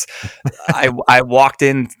because I walked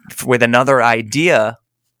in with another idea,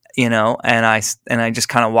 and I just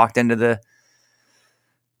kind of walked into the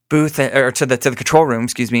booth or to the control room,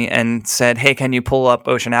 and said, "Hey, can you pull up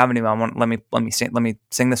Ocean Avenue? Let me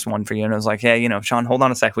sing this one for you." And I was like, "Yeah, Sean, hold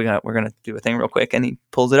on a sec. We're gonna do a thing real quick." And he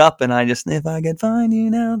pulls it up, and I just, "If I could find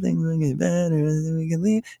you now, things will get better, then we can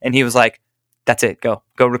leave." And he was like, "That's it. Go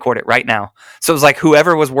record it right now." So it was like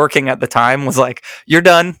whoever was working at the time was like, "You're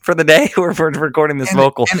done for the day. We're recording this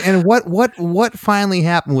vocal." And what finally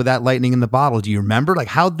happened with that lightning in the bottle? Do you remember? Like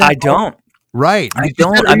how that? I don't. Right. I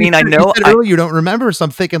don't. I mean, I know. Earlier you don't remember. So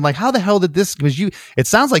I'm thinking like, how the hell did this? Because it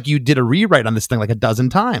sounds like you did a rewrite on this thing like a dozen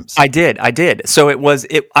times. I did. So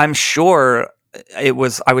I'm sure it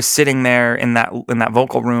was. I was sitting there in that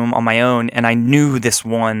vocal room on my own, and I knew this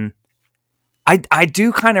one. I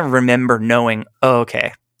do kind of remember knowing,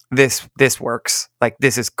 okay, this works. Like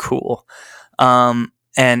this is cool. And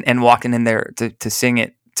walking in there to sing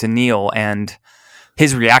it to Neil, and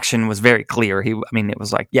his reaction was very clear. It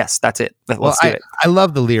was like, yes, that's it. Let's do it. I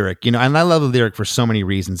love the lyric, and I love the lyric for so many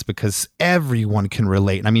reasons because everyone can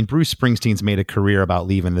relate. I mean, Bruce Springsteen's made a career about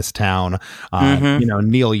leaving this town.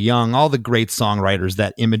 Neil Young, all the great songwriters,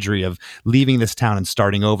 that imagery of leaving this town and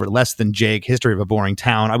starting over. Less Than Jake, History of a Boring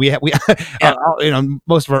Town.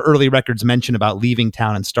 Most of our early records mention about leaving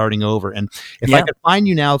town and starting over. And if I could find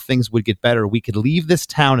you now, things would get better. We could leave this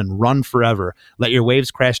town and run forever. Let your waves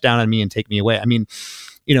crash down on me and take me away. I mean,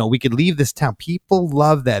 we could leave this town. People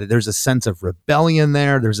love that. There's a sense of rebellion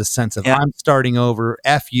there. There's a sense of I'm starting over.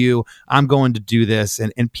 F you. I'm going to do this.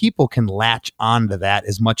 And people can latch onto that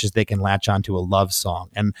as much as they can latch onto a love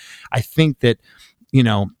song. And I think that,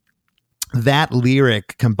 that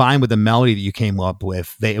lyric combined with the melody that you came up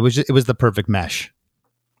with, it was the perfect mesh.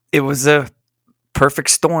 It was a perfect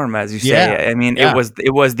storm, as you say. Yeah. I mean, it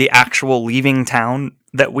was the actual leaving town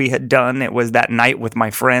that we had done. It was that night with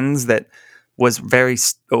my friends that was very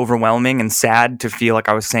overwhelming and sad to feel like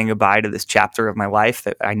I was saying goodbye to this chapter of my life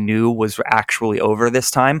that I knew was actually over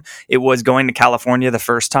this time. It was going to California the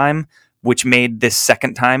first time, which made this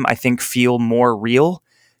second time, I think, feel more real,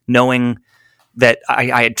 knowing that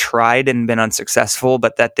I had tried and been unsuccessful,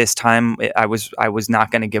 but that this time I was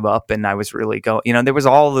not going to give up, and I was really going, there was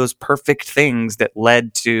all those perfect things that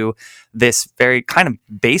led to this very kind of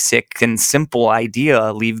basic and simple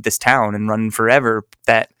idea, leave this town and run forever,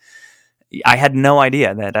 that I had no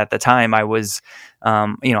idea that at the time I was,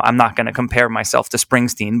 I'm not going to compare myself to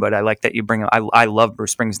Springsteen, but I like that you bring. I love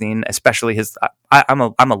Bruce Springsteen, especially his. I'm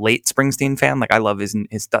a late Springsteen fan. Like I love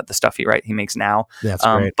the stuff he makes now. That's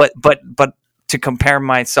great. But to compare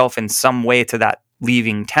myself in some way to that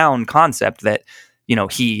leaving town concept that,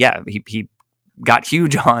 he got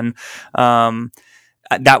huge on.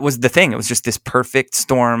 That was the thing. It was just this perfect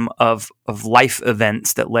storm of life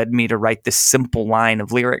events that led me to write this simple line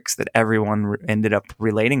of lyrics that everyone ended up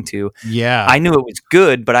relating to. Yeah. I knew it was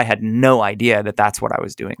good, but I had no idea that that's what I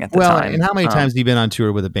was doing at the time. And how many times have you been on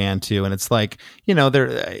tour with a band too? And it's like,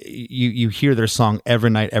 you hear their song every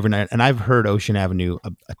night. And I've heard Ocean Avenue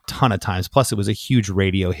a ton of times. Plus it was a huge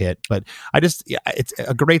radio hit, but it's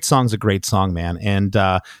a great song's a great song, man. And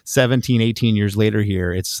 17, 18 years later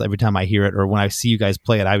here, it's every time I hear it or when I see you guys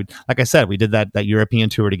play it, like I said, we did that European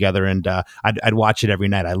tour together, and I'd watch it every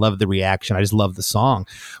night. I love the reaction. I just love the song.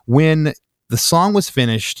 When the song was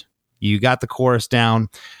finished, you got the chorus down.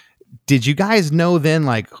 Did you guys know then,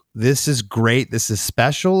 like, this is great, this is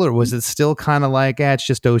special, or was it still kind of like, it's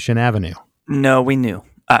just Ocean Avenue? No, we knew.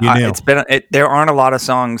 You knew. There aren't a lot of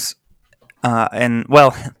songs, and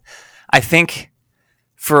well, I think.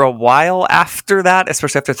 For a while after that,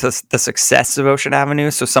 especially after the success of Ocean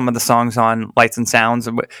Avenue, so some of the songs on Lights and Sounds,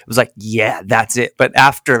 it was like, yeah, that's it. But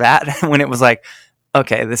after that, when it was like,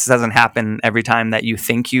 okay, this doesn't happen every time that you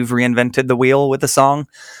think you've reinvented the wheel with a song,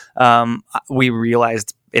 we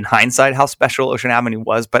realized in hindsight how special Ocean Avenue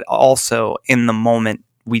was, but also in the moment,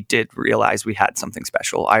 we did realize we had something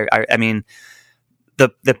special. I mean,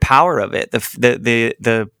 the power of it,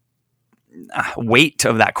 the weight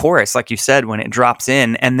of that chorus, like you said, when it drops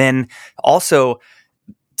in, and then also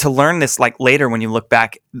to learn this, like later when you look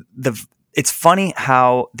back, it's funny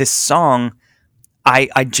how this song,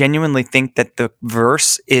 I genuinely think that the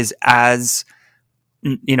verse is as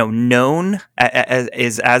known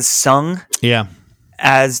as sung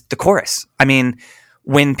as the chorus. I mean,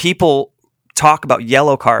 when people talk about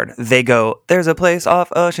Yellowcard, they go, "There's a place off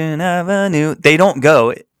Ocean Avenue." They don't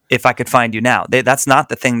go, "If I could find you now." That's not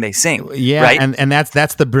the thing they sing. Yeah, right? and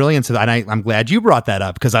that's the brilliance of that. And I'm glad you brought that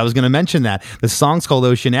up because I was going to mention that. The song's called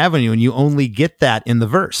Ocean Avenue, and you only get that in the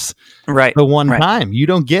verse. Right. The one time. You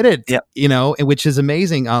don't get it, Yep. Which is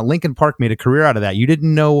amazing. Linkin Park made a career out of that. You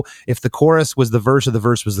didn't know if the chorus was the verse or the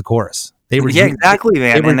verse was the chorus. They were exactly,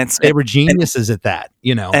 man. They were geniuses at that,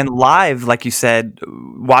 And live, like you said,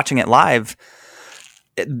 watching it live,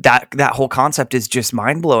 that whole concept is just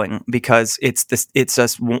mind blowing because it's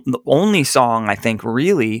the only song I think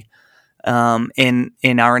really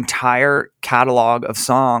in our entire catalog of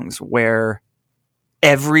songs where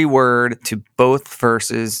every word to both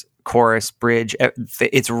verses, chorus, bridge,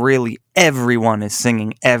 it's really everyone is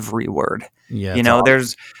singing every word. Yeah,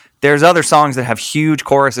 awesome. There's other songs that have huge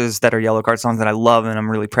choruses that are Yellowcard songs that I love and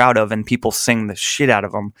I'm really proud of, and people sing the shit out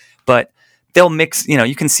of them, but they'll mix,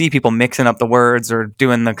 you can see people mixing up the words or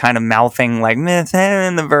doing the kind of mouthing like in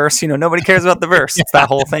the verse, nobody cares about the verse. It's that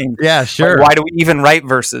whole thing. Yeah, sure. Like, why do we even write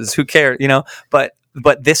verses? Who cares? But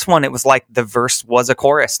this one, it was like the verse was a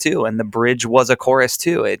chorus too. And the bridge was a chorus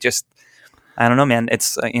too. It just, I don't know, man.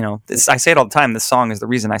 It's, I say it all the time. This song is the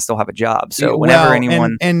reason I still have a job. So whenever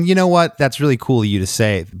anyone, and you know what, that's really cool of you to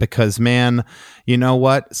say because man, you know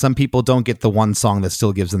what? Some people don't get the one song that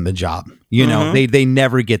still gives them the job. They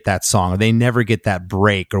never get that song or they never get that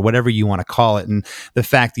break or whatever you want to call it. And the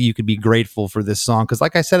fact that you could be grateful for this song, because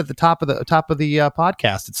like I said at the top of the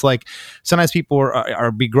podcast, it's like sometimes people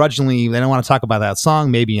are begrudgingly, they don't want to talk about that song.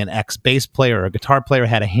 Maybe an ex bass player or a guitar player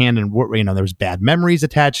had a hand in, there was bad memories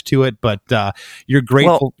attached to it, but you're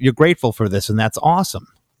grateful. Well, you're grateful for this, and that's awesome.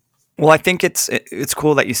 Well, I think it's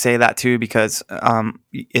cool that you say that too, because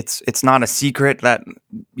it's not a secret that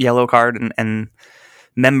Yellowcard and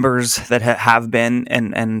members that have been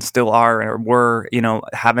and still are or were,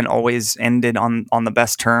 haven't always ended on the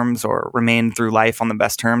best terms or remained through life on the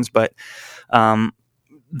best terms. But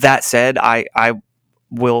that said, I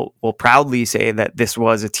will proudly say that this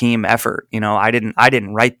was a team effort. I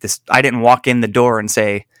didn't write this. I didn't walk in the door and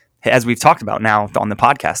say, as we've talked about now on the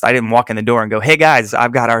podcast, I didn't walk in the door and go, "Hey guys,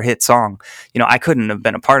 I've got our hit song." I couldn't have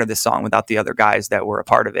been a part of this song without the other guys that were a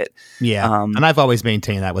part of it. Yeah. And I've always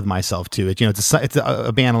maintained that with myself too. It's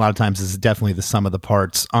a band a lot of times is definitely the sum of the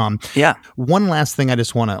parts. Yeah. One last thing I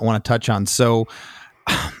just want to touch on. So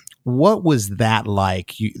what was that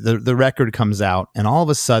like? The record comes out and all of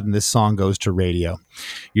a sudden this song goes to radio.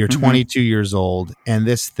 You're 22 years old and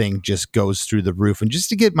this thing just goes through the roof. And just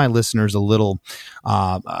to give my listeners a little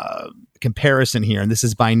comparison here, and this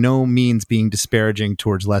is by no means being disparaging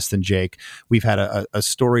towards Less Than Jake. We've had a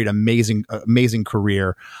storied, amazing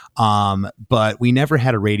career, but we never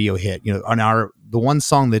had a radio hit. On the one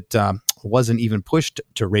song that wasn't even pushed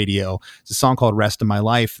to radio. It's a song called Rest of My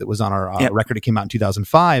Life that was on our record. It came out in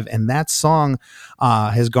 2005. And that song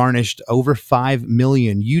has garnished over 5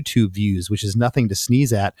 million YouTube views, which is nothing to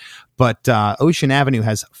sneeze at. But Ocean Avenue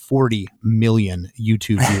has 40 million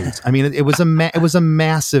YouTube views. I mean, it was a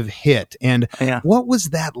massive hit. And what was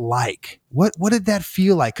that like? What did that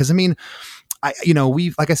feel like? Because I mean,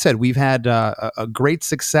 we've had a great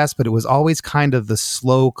success, but it was always kind of the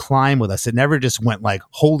slow climb with us. It never just went like,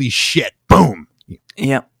 holy shit, boom.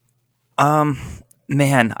 Yeah.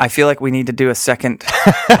 Man, I feel like we need to do a second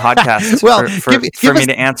podcast for me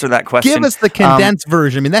to answer that question. Give us the condensed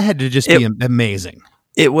version. I mean, that had to just be amazing.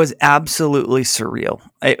 It was absolutely surreal.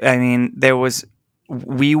 I mean,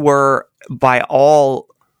 we were by all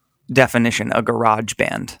definition a garage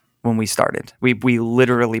band. When we started, we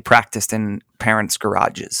literally practiced in parents'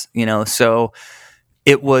 garages, so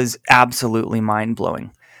it was absolutely mind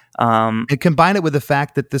blowing. And combine it with the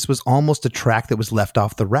fact that this was almost a track that was left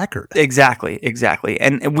off the record. Exactly.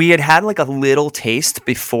 And we had like a little taste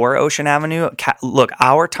before Ocean Avenue. Look,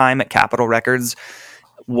 our time at Capitol Records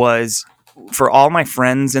was, for all my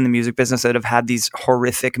friends in the music business that have had these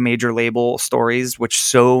horrific major label stories, which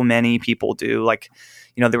so many people do, like,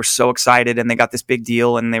 they were so excited and they got this big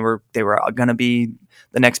deal and they were going to be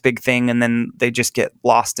the next big thing. And then they just get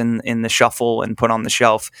lost in the shuffle and put on the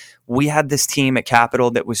shelf. We had this team at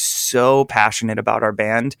Capitol that was so passionate about our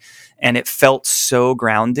band, and it felt so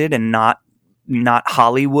grounded and not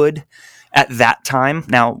Hollywood at that time.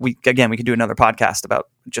 Now we could do another podcast about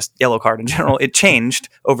just Yellowcard in general. It changed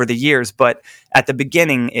over the years, but at the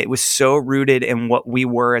beginning it was so rooted in what we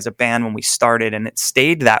were as a band when we started. And it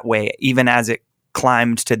stayed that way, even as it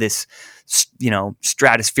climbed to this,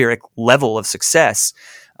 stratospheric level of success.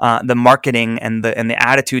 The marketing and the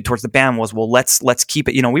attitude towards the band was, well, let's keep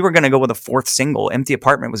it. We were going to go with a fourth single. Empty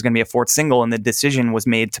Apartment was going to be a fourth single, and the decision was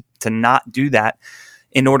made to not do that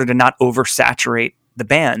in order to not oversaturate the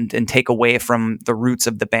band and take away from the roots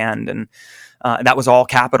of the band. And that was all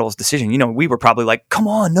Capitol's decision. We were probably like, come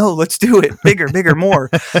on, no, let's do it bigger, more,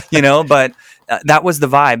 but that was the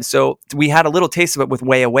vibe. So we had a little taste of it with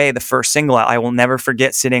Way Away, the first single. I will never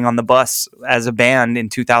forget sitting on the bus as a band in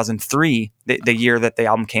 2003, the year that the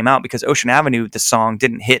album came out, because Ocean Avenue, the song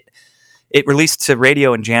didn't hit. It released to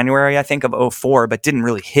radio in January, I think, of 2004, but didn't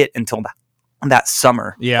really hit until that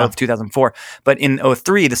summer of 2004. But in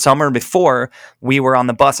 2003, the summer before, we were on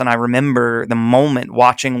the bus, and I remember the moment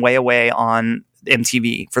watching Way Away on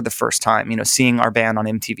MTV for the first time, seeing our band on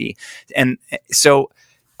MTV. And so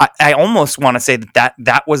I almost want to say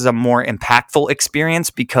that was a more impactful experience,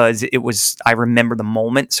 because I remember the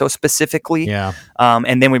moment so specifically. Yeah.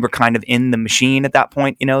 And then we were kind of in the machine at that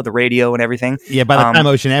point, the radio and everything. Yeah. By the time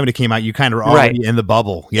Ocean Avenue came out, you kind of were already in the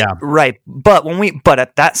bubble. Yeah. Right. But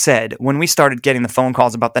at that said, when we started getting the phone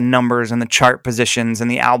calls about the numbers and the chart positions and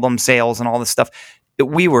the album sales and all this stuff,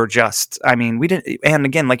 we were we didn't, and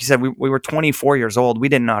again, like you said, we were 24 years old. We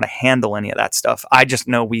didn't know how to handle any of that stuff. I just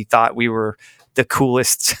know we thought we were the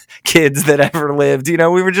coolest kids that ever lived. We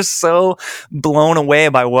were just so blown away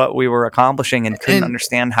by what we were accomplishing and couldn't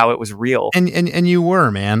understand how it was real. And you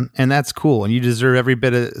were, man, and that's cool. And you deserve every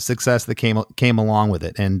bit of success that came along with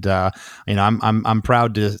it. And I'm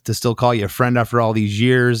proud to still call you a friend after all these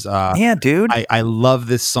years. Yeah, dude. I love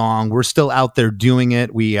this song. We're still out there doing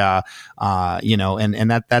it. We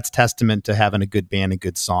and that's testament to having a good band and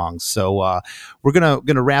good songs. So we're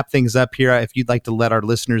gonna wrap things up here. If you'd like to let our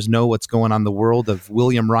listeners know what's going on in the world of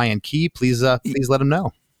William Ryan Key, please let them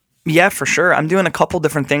know. Yeah, for sure. I'm doing a couple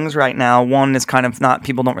different things right now. One is kind of not,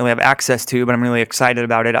 people don't really have access to, but I'm really excited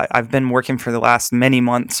about it. I've been working for the last many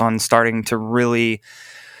months on starting to really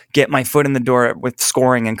get my foot in the door with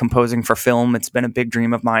scoring and composing for film. It's been a big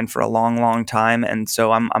dream of mine for a long, long time. And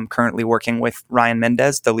so I'm currently working with Ryan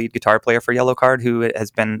Mendez, the lead guitar player for Yellowcard, who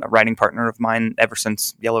has been a writing partner of mine ever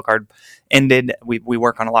since Yellowcard ended. We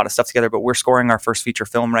work on a lot of stuff together, but we're scoring our first feature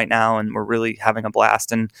film right now, and we're really having a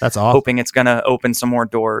blast, and that's awesome. Hoping it's going to open some more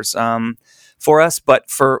doors for us. But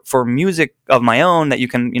for music of my own that you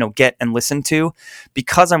can get and listen to,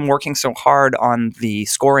 because I'm working so hard on the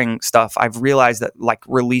scoring stuff, I've realized that like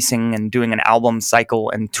releasing and doing an album cycle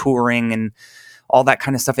and touring and all that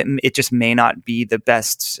kind of stuff, it just may not be the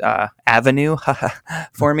best avenue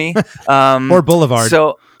for me. Or Boulevard.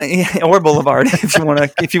 So, or Boulevard,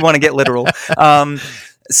 if you want to get literal.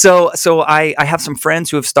 So I have some friends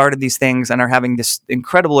who have started these things and are having this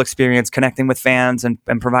incredible experience connecting with fans and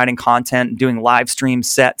providing content, doing live stream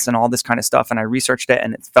sets and all this kind of stuff. And I researched it,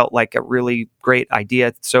 and it felt like a really great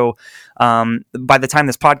idea. So by the time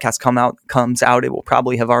this podcast comes out, it will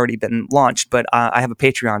probably have already been launched. But I have a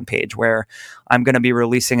Patreon page where I'm going to be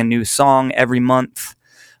releasing a new song every month.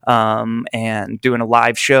 and doing a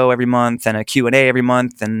live show every month and a Q&A every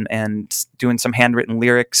month, and doing some handwritten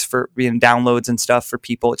lyrics for downloads and stuff for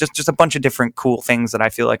people. Just a bunch of different cool things that I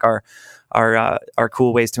feel like are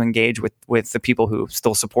cool ways to engage with the people who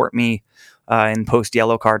still support me in post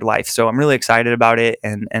Yellowcard life. So I'm really excited about it,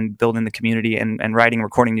 and building the community and writing,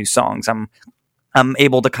 recording new songs. I'm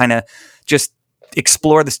able to kind of just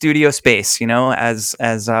explore the studio space, as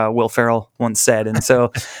Will Ferrell once said. And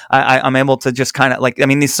so I'm able to just kind of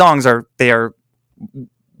these songs are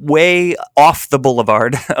way off the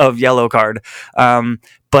boulevard of Yellowcard.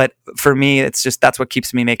 But for me, it's just, that's what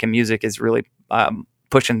keeps me making music, is really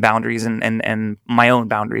pushing boundaries and my own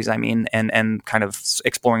boundaries, and kind of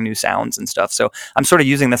exploring new sounds and stuff. So I'm sort of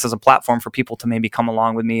using this as a platform for people to maybe come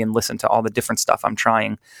along with me and listen to all the different stuff I'm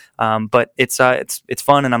trying. But it's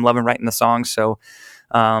fun, and I'm loving writing the songs. So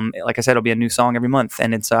like I said, it'll be a new song every month,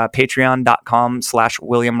 and it's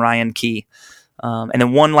patreon.com/William Ryan Key. And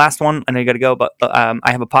then one last one, I know you got to go, but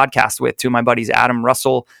I have a podcast with two of my buddies, Adam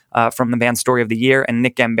Russell from the band Story of the Year, and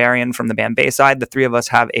Nick Gambarian from the band Bayside. The three of us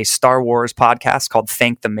have a Star Wars podcast called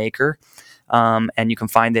Thank the Maker. And you can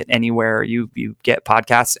find it anywhere you get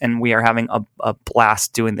podcasts. And we are having a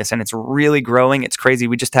blast doing this, and it's really growing. It's crazy.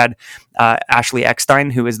 We just had Ashley Eckstein,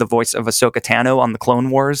 who is the voice of Ahsoka Tano on the Clone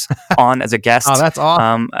Wars, on as a guest. Oh, that's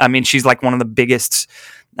awesome. She's like one of the biggest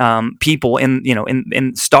people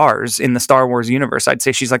in stars in the Star Wars universe. I'd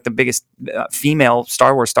say she's like the biggest female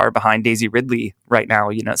Star Wars star behind Daisy Ridley right now,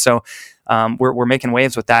 so we're making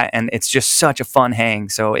waves with that, and it's just such a fun hang.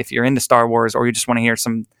 So if you're into Star Wars, or you just want to hear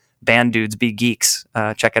some band dudes be geeks,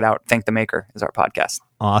 check it out. Thank the Maker is our podcast.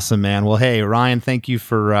 Awesome, man. Well, hey, Ryan, thank you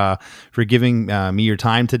for giving me your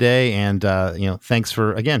time today, and thanks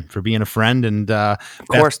for being a friend, and of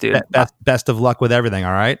course, dude. Best of luck with everything.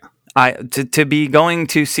 All right. To be going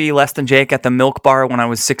to see Less Than Jake at the Milk Bar when I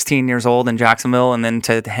was 16 years old in Jacksonville, and then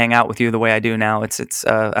to hang out with you the way I do now, it's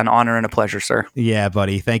an honor and a pleasure, sir. Yeah,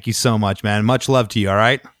 buddy. Thank you so much, man. Much love to you. All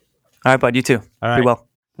right. All right, bud. You too. All right. Be well.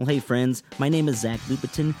 Well, hey friends, my name is Zach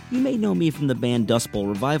Lupetin. You may know me from the band Dust Bowl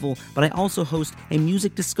Revival, but I also host a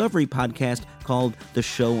music discovery podcast called The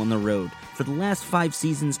Show on the Road. For the last 5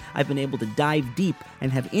 seasons, I've been able to dive deep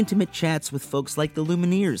and have intimate chats with folks like the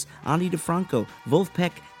Lumineers, Ani DeFranco,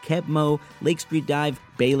 Wolfpack, Keb Mo, Lake Street Dive,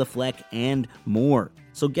 Bela Fleck, and more.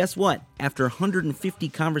 So guess what? After 150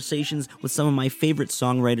 conversations with some of my favorite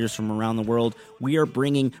songwriters from around the world, we are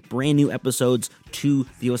bringing brand new episodes to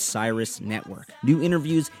the Osiris Network. New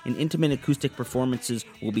interviews and intimate acoustic performances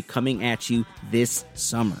will be coming at you this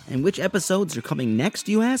summer. And which episodes are coming next,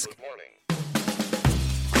 you ask?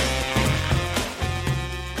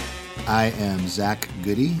 I am Zach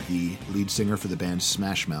Goody, the lead singer for the band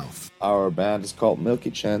Smash Mouth. Our band is called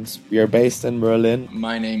Milky Chance. We are based in Berlin.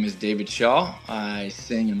 My name is David Shaw. I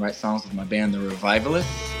sing and write songs with my band, The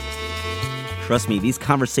Revivalists. Trust me, these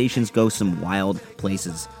conversations go some wild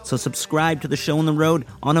places. So subscribe to The Show on the Road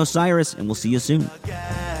on Osiris, and we'll see you soon.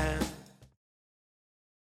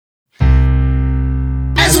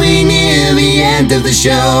 As we near the end of the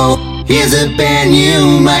show, here's a band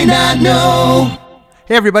you might not know.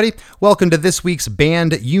 Hey everybody, welcome to this week's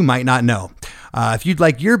Band You Might Not Know. If you'd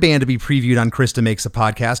like your band to be previewed on Krista Makes a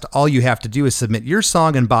Podcast, all you have to do is submit your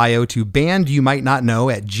song and bio to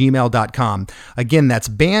bandyoumightknow@gmail.com. Again, that's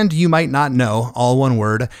bandyoumightknow, all one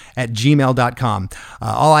word, @gmail.com.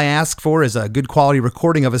 All I ask for is a good quality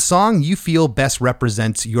recording of a song you feel best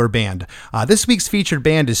represents your band. This week's featured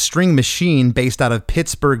band is String Machine, based out of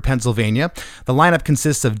Pittsburgh, Pennsylvania. The lineup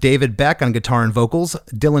consists of David Beck on guitar and vocals,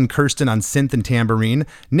 Dylan Kirsten on synth and tambourine,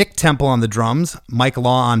 Nick Temple on the drums, Mike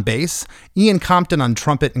Law on bass, Ian Compton on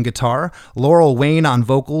trumpet and guitar, Laurel Wayne on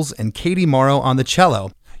vocals, and Katie Morrow on the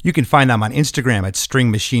cello. You can find them on Instagram at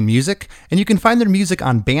String Machine Music, and you can find their music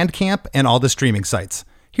on Bandcamp and all the streaming sites.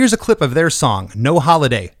 Here's a clip of their song, No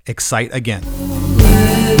Holiday, Excite Again.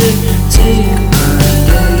 Let it take my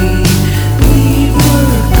day. We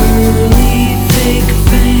were early, fake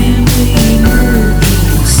family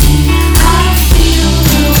emergency. I feel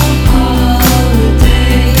no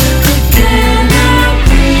holiday. Can I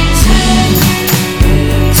pretend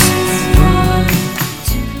it's fun?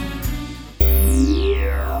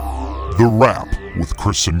 The Wrap with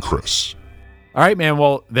Chris and Chris. All right, man.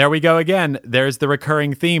 Well, there we go again. There's the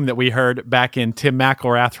recurring theme that we heard back in Tim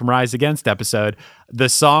McElrath from Rise Against episode. The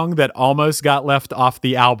song that almost got left off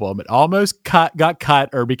the album, it almost got cut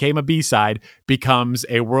or became a B-side, becomes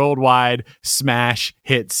a worldwide smash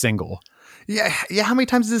hit single. Yeah. How many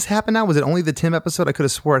times has this happened now? Was it only the Tim episode? I could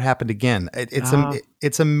have swore it happened again.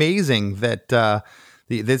 It's amazing that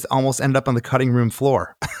this almost ended up on the cutting room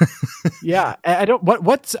floor. Yeah, I don't.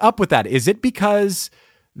 What's up with that? Is it because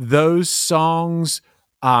those songs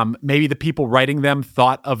maybe the people writing them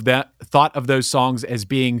thought of those songs as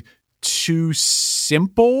being too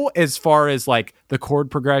simple as far as like the chord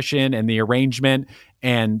progression and the arrangement,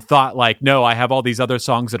 and thought like, no, I have all these other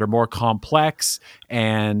songs that are more complex.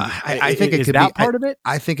 And I think it could be part of it.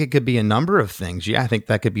 I think it could be a number of things. Yeah, I think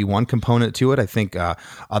that could be one component to it. I think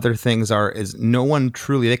other things is no one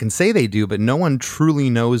truly, they can say they do, but no one truly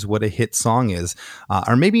knows what a hit song is,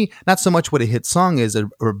 or maybe not so much what a hit song is,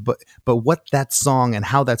 but what that song and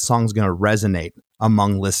how that song's going to resonate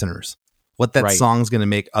among listeners. What that song's going to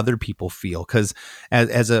make other people feel. Because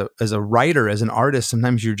as a writer, as an artist,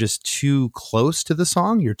 sometimes you're just too close to the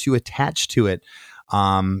song. You're too attached to it.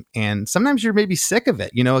 And sometimes you're maybe sick of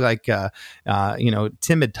it. Like,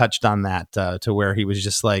 Tim had touched on that to where he was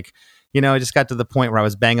just like, I just got to the point where I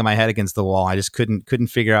was banging my head against the wall. I just couldn't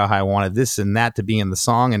figure out how I wanted this and that to be in the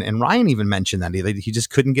song. And Ryan even mentioned that he just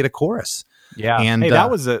couldn't get a chorus. Yeah. And that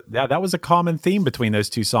was a common theme between those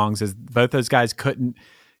two songs, is both those guys couldn't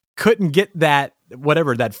get that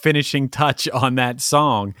finishing touch on that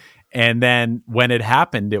song. And then when it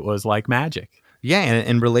happened, it was like magic. Yeah, and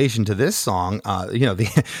in relation to this song,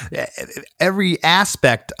 every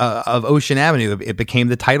aspect of Ocean Avenue, it became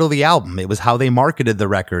the title of the album. It was how they marketed the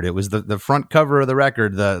record. It was the front cover of the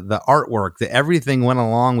record, the artwork, everything went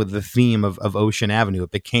along with the theme of Ocean Avenue.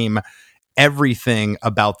 It became everything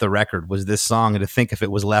about the record was this song. And to think if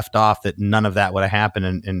it was left off, that none of that would have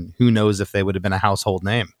happened. And who knows if they would have been a household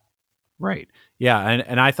name. Right. Yeah.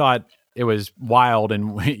 And I thought it was wild.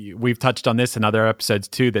 And we've touched on this in other episodes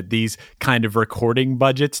too, that these kind of recording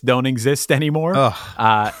budgets don't exist anymore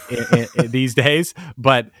these days.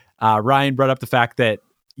 But Ryan brought up the fact that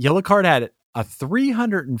Yellowcard had a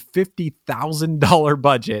 $350,000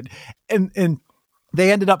 budget, and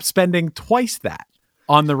they ended up spending twice that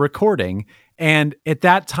on the recording. And at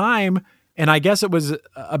that time, and I guess it was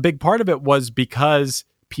a big part of it was because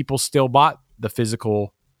people still bought the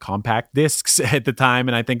physical compact discs at the time.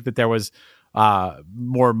 And I think that there was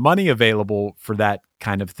more money available for that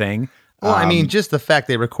kind of thing. Well, I mean, just the fact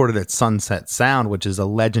they recorded at Sunset Sound, which is a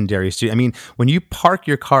legendary studio. I mean, when you park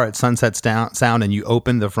your car at Sunset Sound and you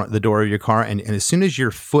open the door of your car, and as soon as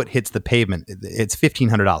your foot hits the pavement, it's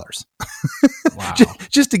 $1,500. Wow.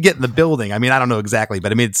 just to get in the building. I mean, I don't know exactly,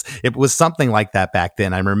 but I mean, it was something like that back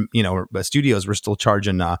then. I remember, studios were still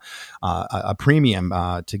charging a premium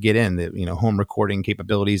to get in. The home recording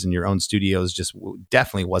capabilities in your own studios just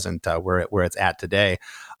definitely wasn't where it's at today.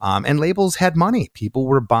 And labels had money. People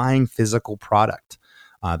were buying physical product.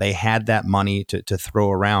 They had that money to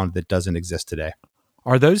throw around that doesn't exist today.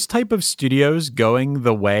 Are those type of studios going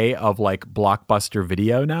the way of like Blockbuster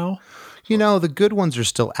Video now? The good ones are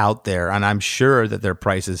still out there, and I'm sure that their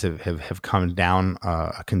prices have come down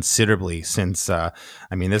considerably since.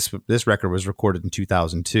 This record was recorded in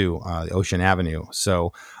 2002, Ocean Avenue.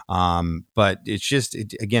 So, but it's just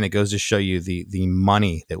it goes to show you the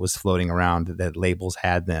money that was floating around that labels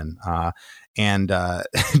had then, and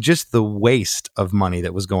just the waste of money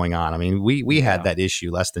that was going on. I mean, we had that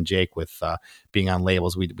issue, Less Than Jake, with being on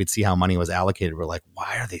labels. We'd see how money was allocated. We're like,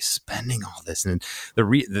 why are they spending all this? And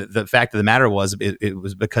the fact of the matter was, it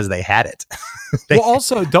was because they had it.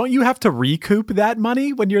 Also, don't you have to recoup that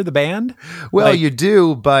money when you're the band? Well, you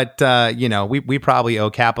do, but we probably owe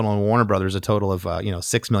Capitol and Warner Brothers a total of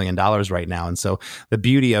 $6 million right now. And so the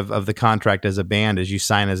beauty of the contract as a band is you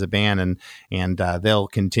sign as a band, and they'll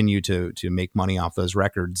continue to make money off those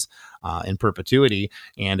records in perpetuity.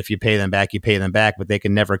 And if you pay them back, you pay them back, but they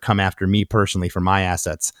can never come after me personally for my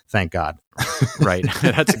assets. Thank God. Right.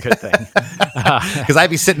 That's a good thing. Because I'd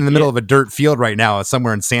be sitting in the middle of a dirt field right now,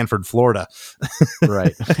 somewhere in Sanford, Florida.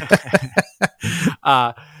 Right.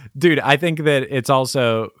 Dude, I think that it's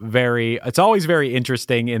always very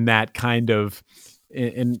interesting in that kind of,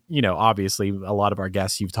 and obviously a lot of our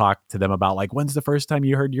guests, you've talked to them about like, when's the first time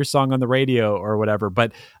you heard your song on the radio or whatever.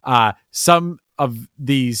 But some of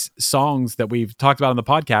these songs that we've talked about on the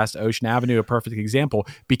podcast, Ocean Avenue, a perfect example,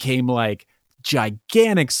 became like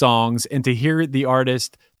gigantic songs. And to hear the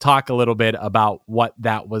artist talk a little bit about what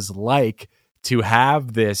that was like to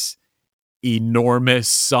have this enormous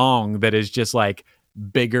song that is just like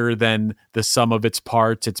bigger than the sum of its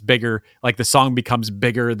parts. It's bigger, like the song becomes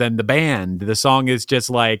bigger than the band. The song is just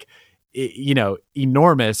like,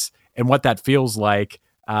 enormous. And what that feels like,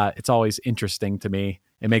 it's always interesting to me.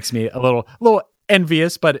 It makes me a little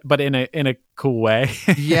envious, but in a cool way.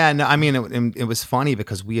 Yeah, no, I mean, it was funny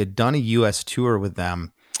because we had done a U.S. tour with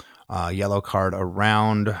them, Yellowcard,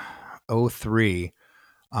 around 2003,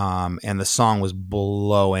 and the song was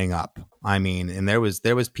blowing up. I mean, and there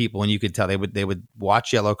was people, and you could tell they would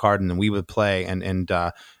watch Yellowcard, and then we would play, and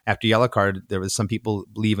after Yellowcard, there was some people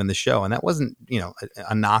leaving the show, and that wasn't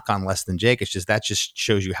a knock on Less Than Jake. It's just that just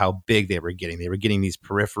shows you how big they were getting. They were getting these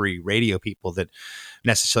periphery radio people that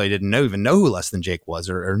necessarily didn't even know who Less Than Jake was,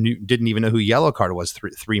 or didn't even know who Yellowcard was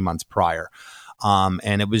 3 months prior,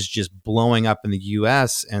 and it was just blowing up in the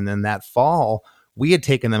U.S. And then that fall, we had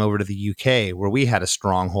taken them over to the UK, where we had a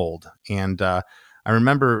stronghold, and I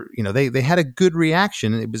remember, they had a good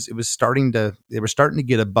reaction. They were starting to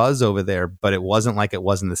get a buzz over there, but it wasn't like it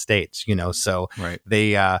was in the States, So right.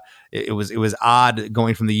 It was odd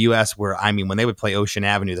going from the U.S. where, I mean, when they would play Ocean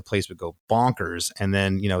Avenue, the place would go bonkers, and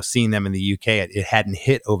then seeing them in the UK, it hadn't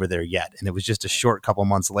hit over there yet, and it was just a short couple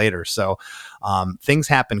months later. So things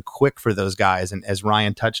happen quick for those guys, and as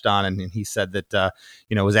Ryan touched on, and he said that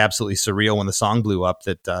it was absolutely surreal when the song blew up,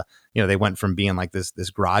 that they went from being like this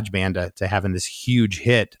garage band to having this huge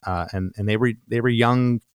hit, and they were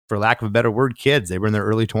young, for lack of a better word, kids. They were in their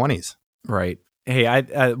early 20s. Right. Hey,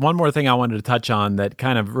 I one more thing I wanted to touch on that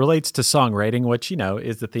kind of relates to songwriting, which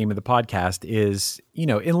is the theme of the podcast. Is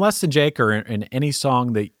in Less Than Jake, or in any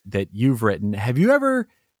song that you've written, have you ever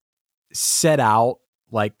set out,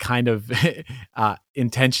 like, kind of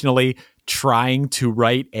intentionally trying to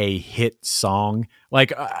write a hit song?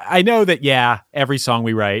 Like, I know that, every song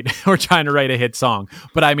we write, we're trying to write a hit song,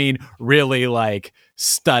 but I mean, really, like,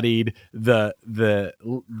 studied the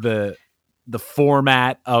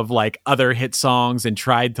format of, like, other hit songs and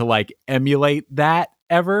tried to, like, emulate that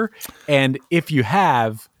ever? And if you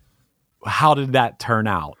have, how did that turn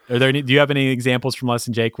out? Do you have any examples from Less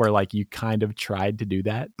Than Jake where, like, you kind of tried to do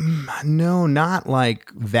that? No, not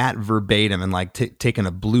like that verbatim, and like taking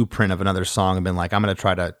a blueprint of another song and been like, I'm going to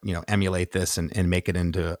try to, emulate this and make it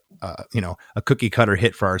into, a cookie cutter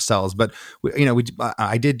hit for ourselves. But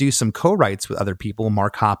I did do some co-writes with other people,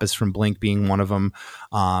 Mark Hoppus from Blink being one of them.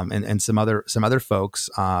 And some other folks.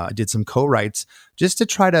 I did some co-writes just to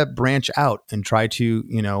try to branch out and try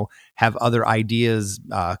to, have other ideas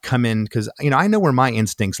come in, because I know where my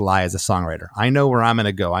instincts lie as a songwriter. I know where I'm going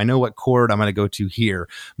to go. I know what chord I'm going to go to here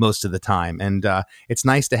most of the time, and it's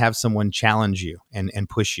nice to have someone challenge you and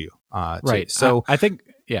push you. Right. So I think,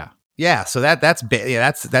 yeah. So that's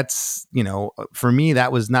for me,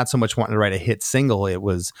 that was not so much wanting to write a hit single. It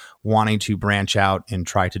was wanting to branch out and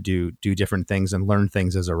try to do different things and learn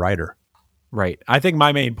things as a writer. Right. I think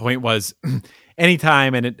my main point was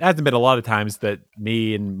anytime, and it hasn't been a lot of times, that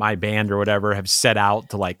me and my band or whatever have set out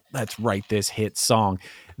to, like, let's write this hit song,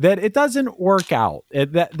 that it doesn't work out.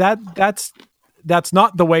 That's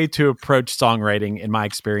not the way to approach songwriting, in my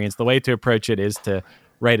experience. The way to approach it is to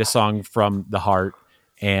write a song from the heart,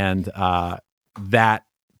 and I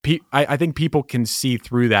think people can see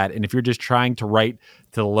through that. And if you're just trying to write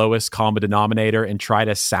to the lowest common denominator and try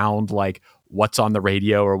to sound like what's on the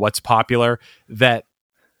radio or what's popular, that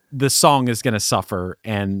the song is going to suffer,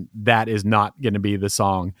 and that is not going to be the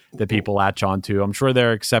song that people latch onto. I'm sure there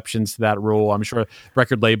are exceptions to that rule. I'm sure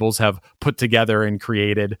record labels have put together and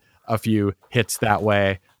created a few hits that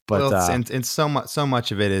way. But and so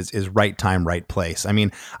much of it is right time, right place. I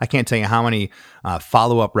mean, I can't tell you how many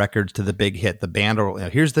follow-up records to the big hit. The band,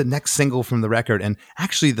 here's the next single from the record, and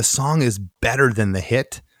actually the song is better than the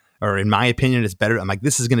hit, or in my opinion, it's better. I'm like,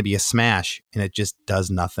 this is going to be a smash, and it just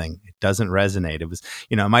does nothing. It doesn't resonate. It was,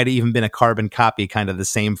 it might have even been a carbon copy, kind of the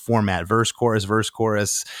same format, verse,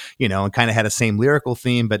 chorus, and kind of had a same lyrical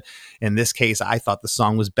theme. But in this case, I thought the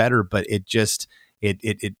song was better, but it just,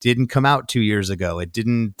 it didn't come out 2 years ago. It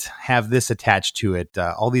didn't have this attached to it.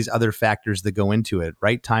 All these other factors that go into it,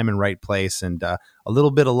 right time and right place. And a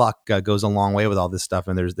little bit of luck goes a long way with all this stuff.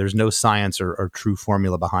 And there's no science or true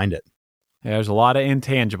formula behind it. There's a lot of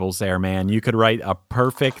intangibles there, man. You could write a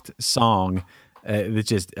perfect song. It's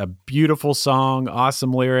just a beautiful song,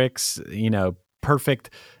 awesome lyrics, perfect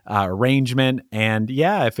arrangement. And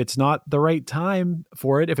if it's not the right time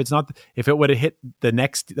for it, if it would have hit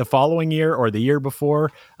the following year or the year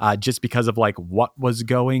before, just because of, like, what was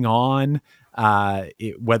going on,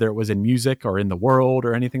 whether it was in music or in the world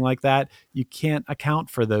or anything like that, you can't account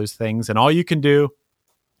for those things. And all you can do,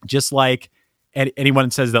 just like anyone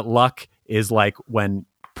says that luck is like when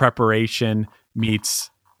preparation meets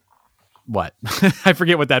what? I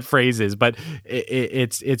forget what that phrase is, but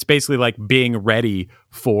it's basically like being ready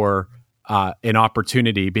for an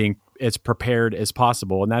opportunity, being as prepared as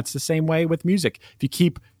possible. And that's the same way with music. If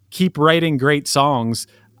you keep writing great songs,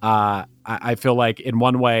 I feel like in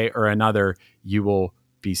one way or another, you will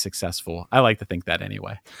be successful. I like to think that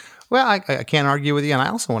anyway. Well, I can't argue with you, and I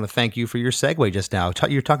also want to thank you for your segue just now.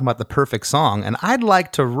 You're talking about the perfect song, and I'd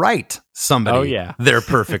like to write somebody their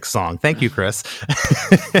perfect song. Thank you, Chris.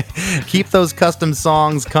 Keep those custom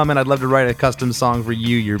songs coming. I'd love to write a custom song for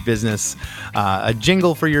you, your business, a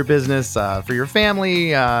jingle for your business, for your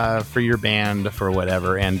family, for your band, for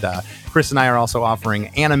whatever. And Chris and I are also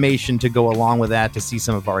offering animation to go along with that. To see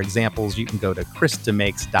some of our examples, you can go to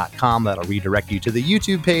chrisdemakes.com. That'll redirect you to the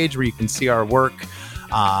YouTube page where you can see our work.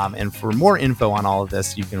 And for more info on all of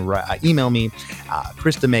this, you can email me,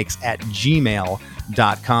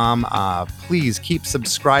 chrisdemakes@gmail.com. Please keep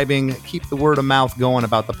subscribing. Keep the word of mouth going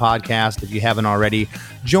about the podcast. If you haven't already,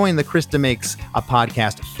 join the Chris DeMakes a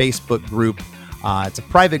Podcast Facebook group. It's a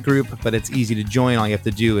private group, but it's easy to join. All you have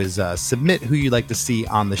to do is submit who you'd like to see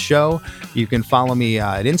on the show. You can follow me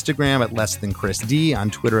at Instagram at LessThanChrisD, on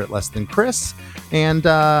Twitter at LessThanChris, and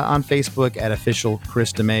on Facebook at Official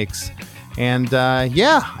Chris DeMakes. And I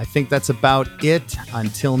think that's about it.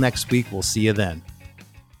 Until next week, we'll see you then.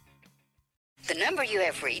 The number you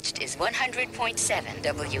have reached is 100.7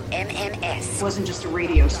 WMMS. It wasn't just a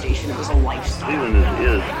radio station, it was a lifestyle. Cleveland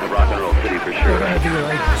is a rock and roll city for sure.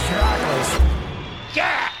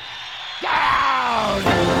 Get down! The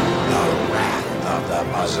Wrath of the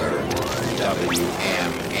Buzzard.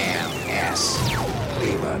 WMMS.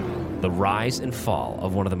 Cleveland. The rise and fall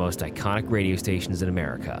of one of the most iconic radio stations in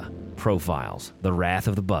America. Profiles, The Wrath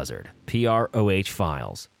of the Buzzard, PROH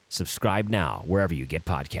Files. Subscribe now wherever you get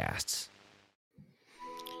podcasts.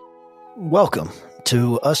 Welcome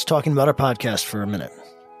to us talking about our podcast for a minute.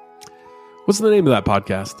 What's the name of that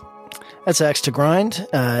podcast? That's Axe to Grind,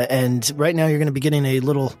 and right now you're going to be getting a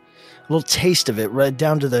little taste of it, right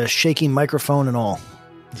down to the shaky microphone and all.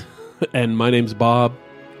 And my name's Bob.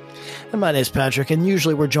 And my name's Patrick, and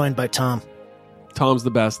usually we're joined by Tom. Tom's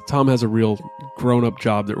the best. Tom has a real grown-up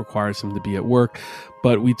job that requires him to be at work,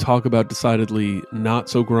 but we talk about decidedly not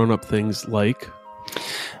so grown-up things like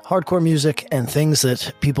hardcore music and things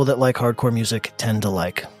that people that like hardcore music tend to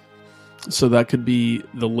like. So that could be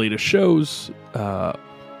the latest shows,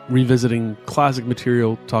 revisiting classic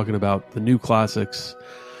material, talking about the new classics,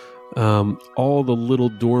 all the little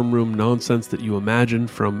dorm room nonsense that you imagine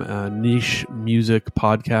from niche music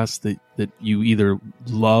podcasts that you either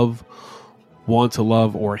love, want to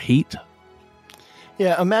love, or hate.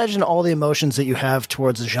 Yeah, imagine all the emotions that you have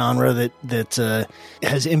towards a genre that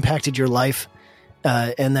has impacted your life,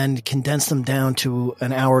 and then condense them down to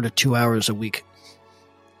an hour to 2 hours a week.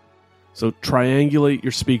 So triangulate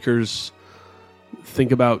your speakers,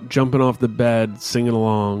 think about jumping off the bed, singing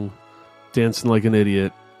along, dancing like an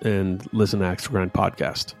idiot, and listen to Axe to Grind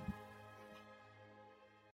podcast.